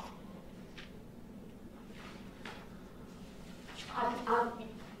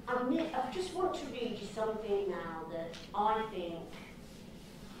I just want to read you something now that I think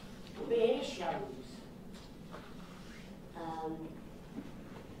really shows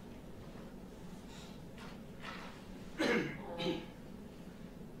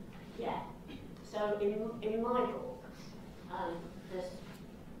yeah. So in my book,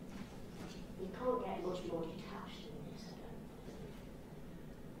 you can't get much more detached than this, I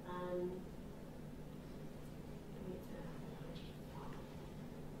don't think.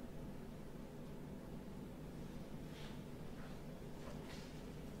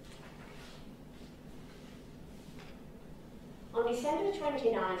 On December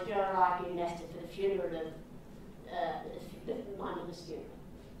 29th, Joe arrived in Leicester for the funeral of my mother's funeral,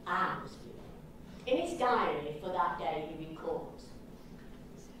 Anne's funeral. In his diary for that day, he records,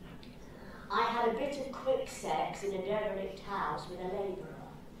 I had a bit of quick sex in a derelict house with a labourer.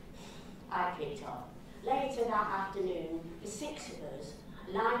 I picked up. Later that afternoon, the 6 of us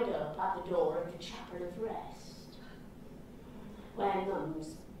lined up at the door of the Chapel of Rest, where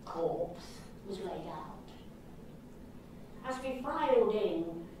Mum's corpse was laid out. As we filed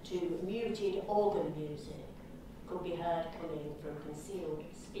in to muted organ music, could be heard coming from concealed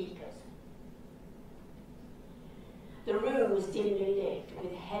speakers. The room was dimly lit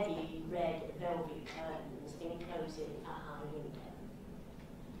with heavy red velvet curtains enclosing a high window.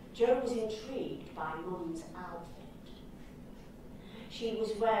 Jo was intrigued by Mum's outfit. She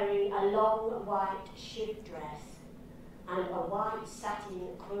was wearing a long white shift dress and a white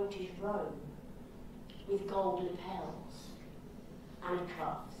satin quilted robe with gold lapels and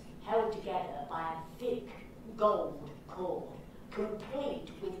cuffs held together by a thick gold cord,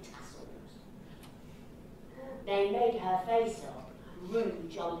 complete with tassels. They made her face up,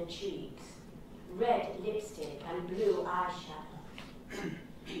 rouge on the cheeks, red lipstick and blue eyeshadow.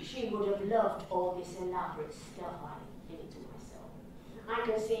 She would have loved all this elaborate stuff, I think to myself. I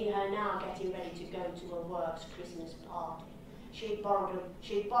can see her now getting ready to go to a works Christmas party. She'd borrowed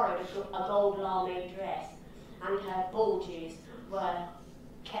a gold lame dress, and her bulges were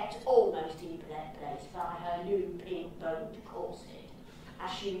kept almost in place by her new pink boned corset.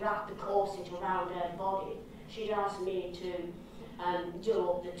 As she wrapped the corset around her body, she'd asked me to do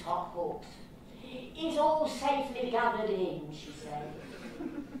up the top hooks. It's all safely gathered in, she said.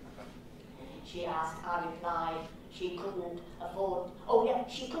 She asked, I replied, she couldn't afford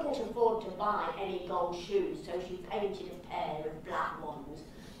to buy any gold shoes, so she painted a pair of black ones,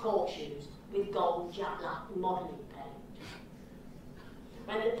 court shoes, with gold jack-black modelling paint.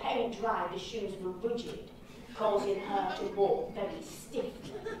 When the paint dried, the shoes were rigid, causing her to walk very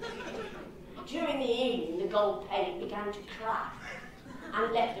stiffly. During the evening, the gold paint began to crack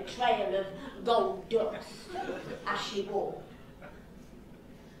and left a trail of gold dust as she walked.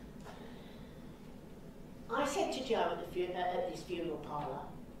 I said to Joe at this funeral parlour,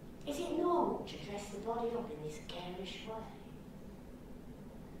 is it normal to dress the body up in this garish way?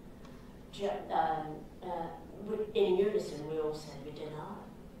 In unison we all said we didn't know.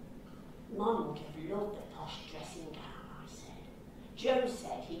 Mum would have loved the posh dressing gown, I said. Joe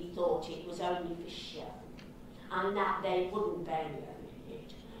said he thought it was only for show, and that they wouldn't bury her in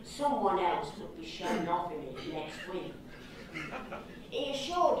it. Someone else would be shown off in it next week. He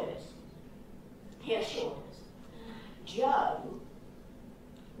assured us, Joe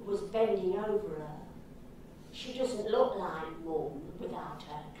was bending over her. She doesn't look like Mum without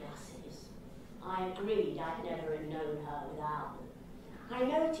her glasses. I agreed I'd never have known her without them. I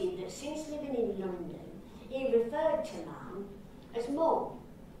noted that since living in London, he referred to Mam as Mum.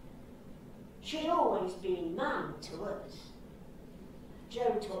 She'd always been Mam to us.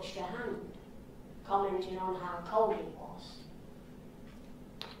 Joe touched her hand, commenting on how cold it was.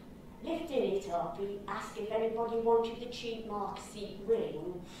 Lifting it up, he asked if anybody wanted the cheap Marquise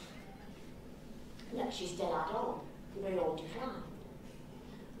ring that she still had on. We all declined.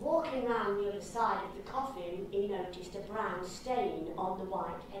 Walking round the other side of the coffin, he noticed a brown stain on the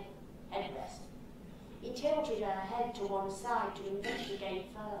white headrest. He tilted her head to one side to investigate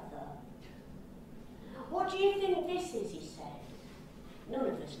further. What do you think this is, he said. None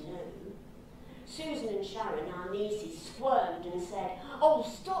of us knew. Susan and Sharon, our nieces, squirmed and said, oh,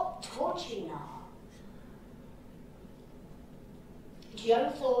 stop touching her. Joe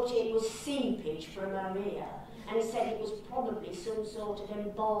thought it was seepage from her ear and said it was probably some sort of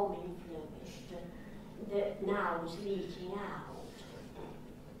embalming fluid that now was leaking out.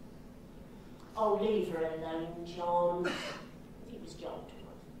 Oh, leave her alone, John. It was John to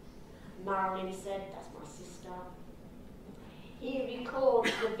us. Marilyn said, that's my sister. He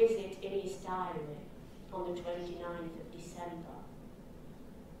records the visit in his diary on the 29th of December.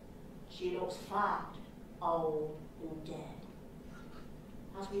 She looks fat, old and dead.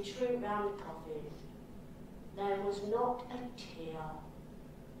 As we trooped round the coffin, there was not a tear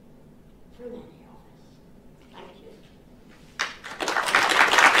from any.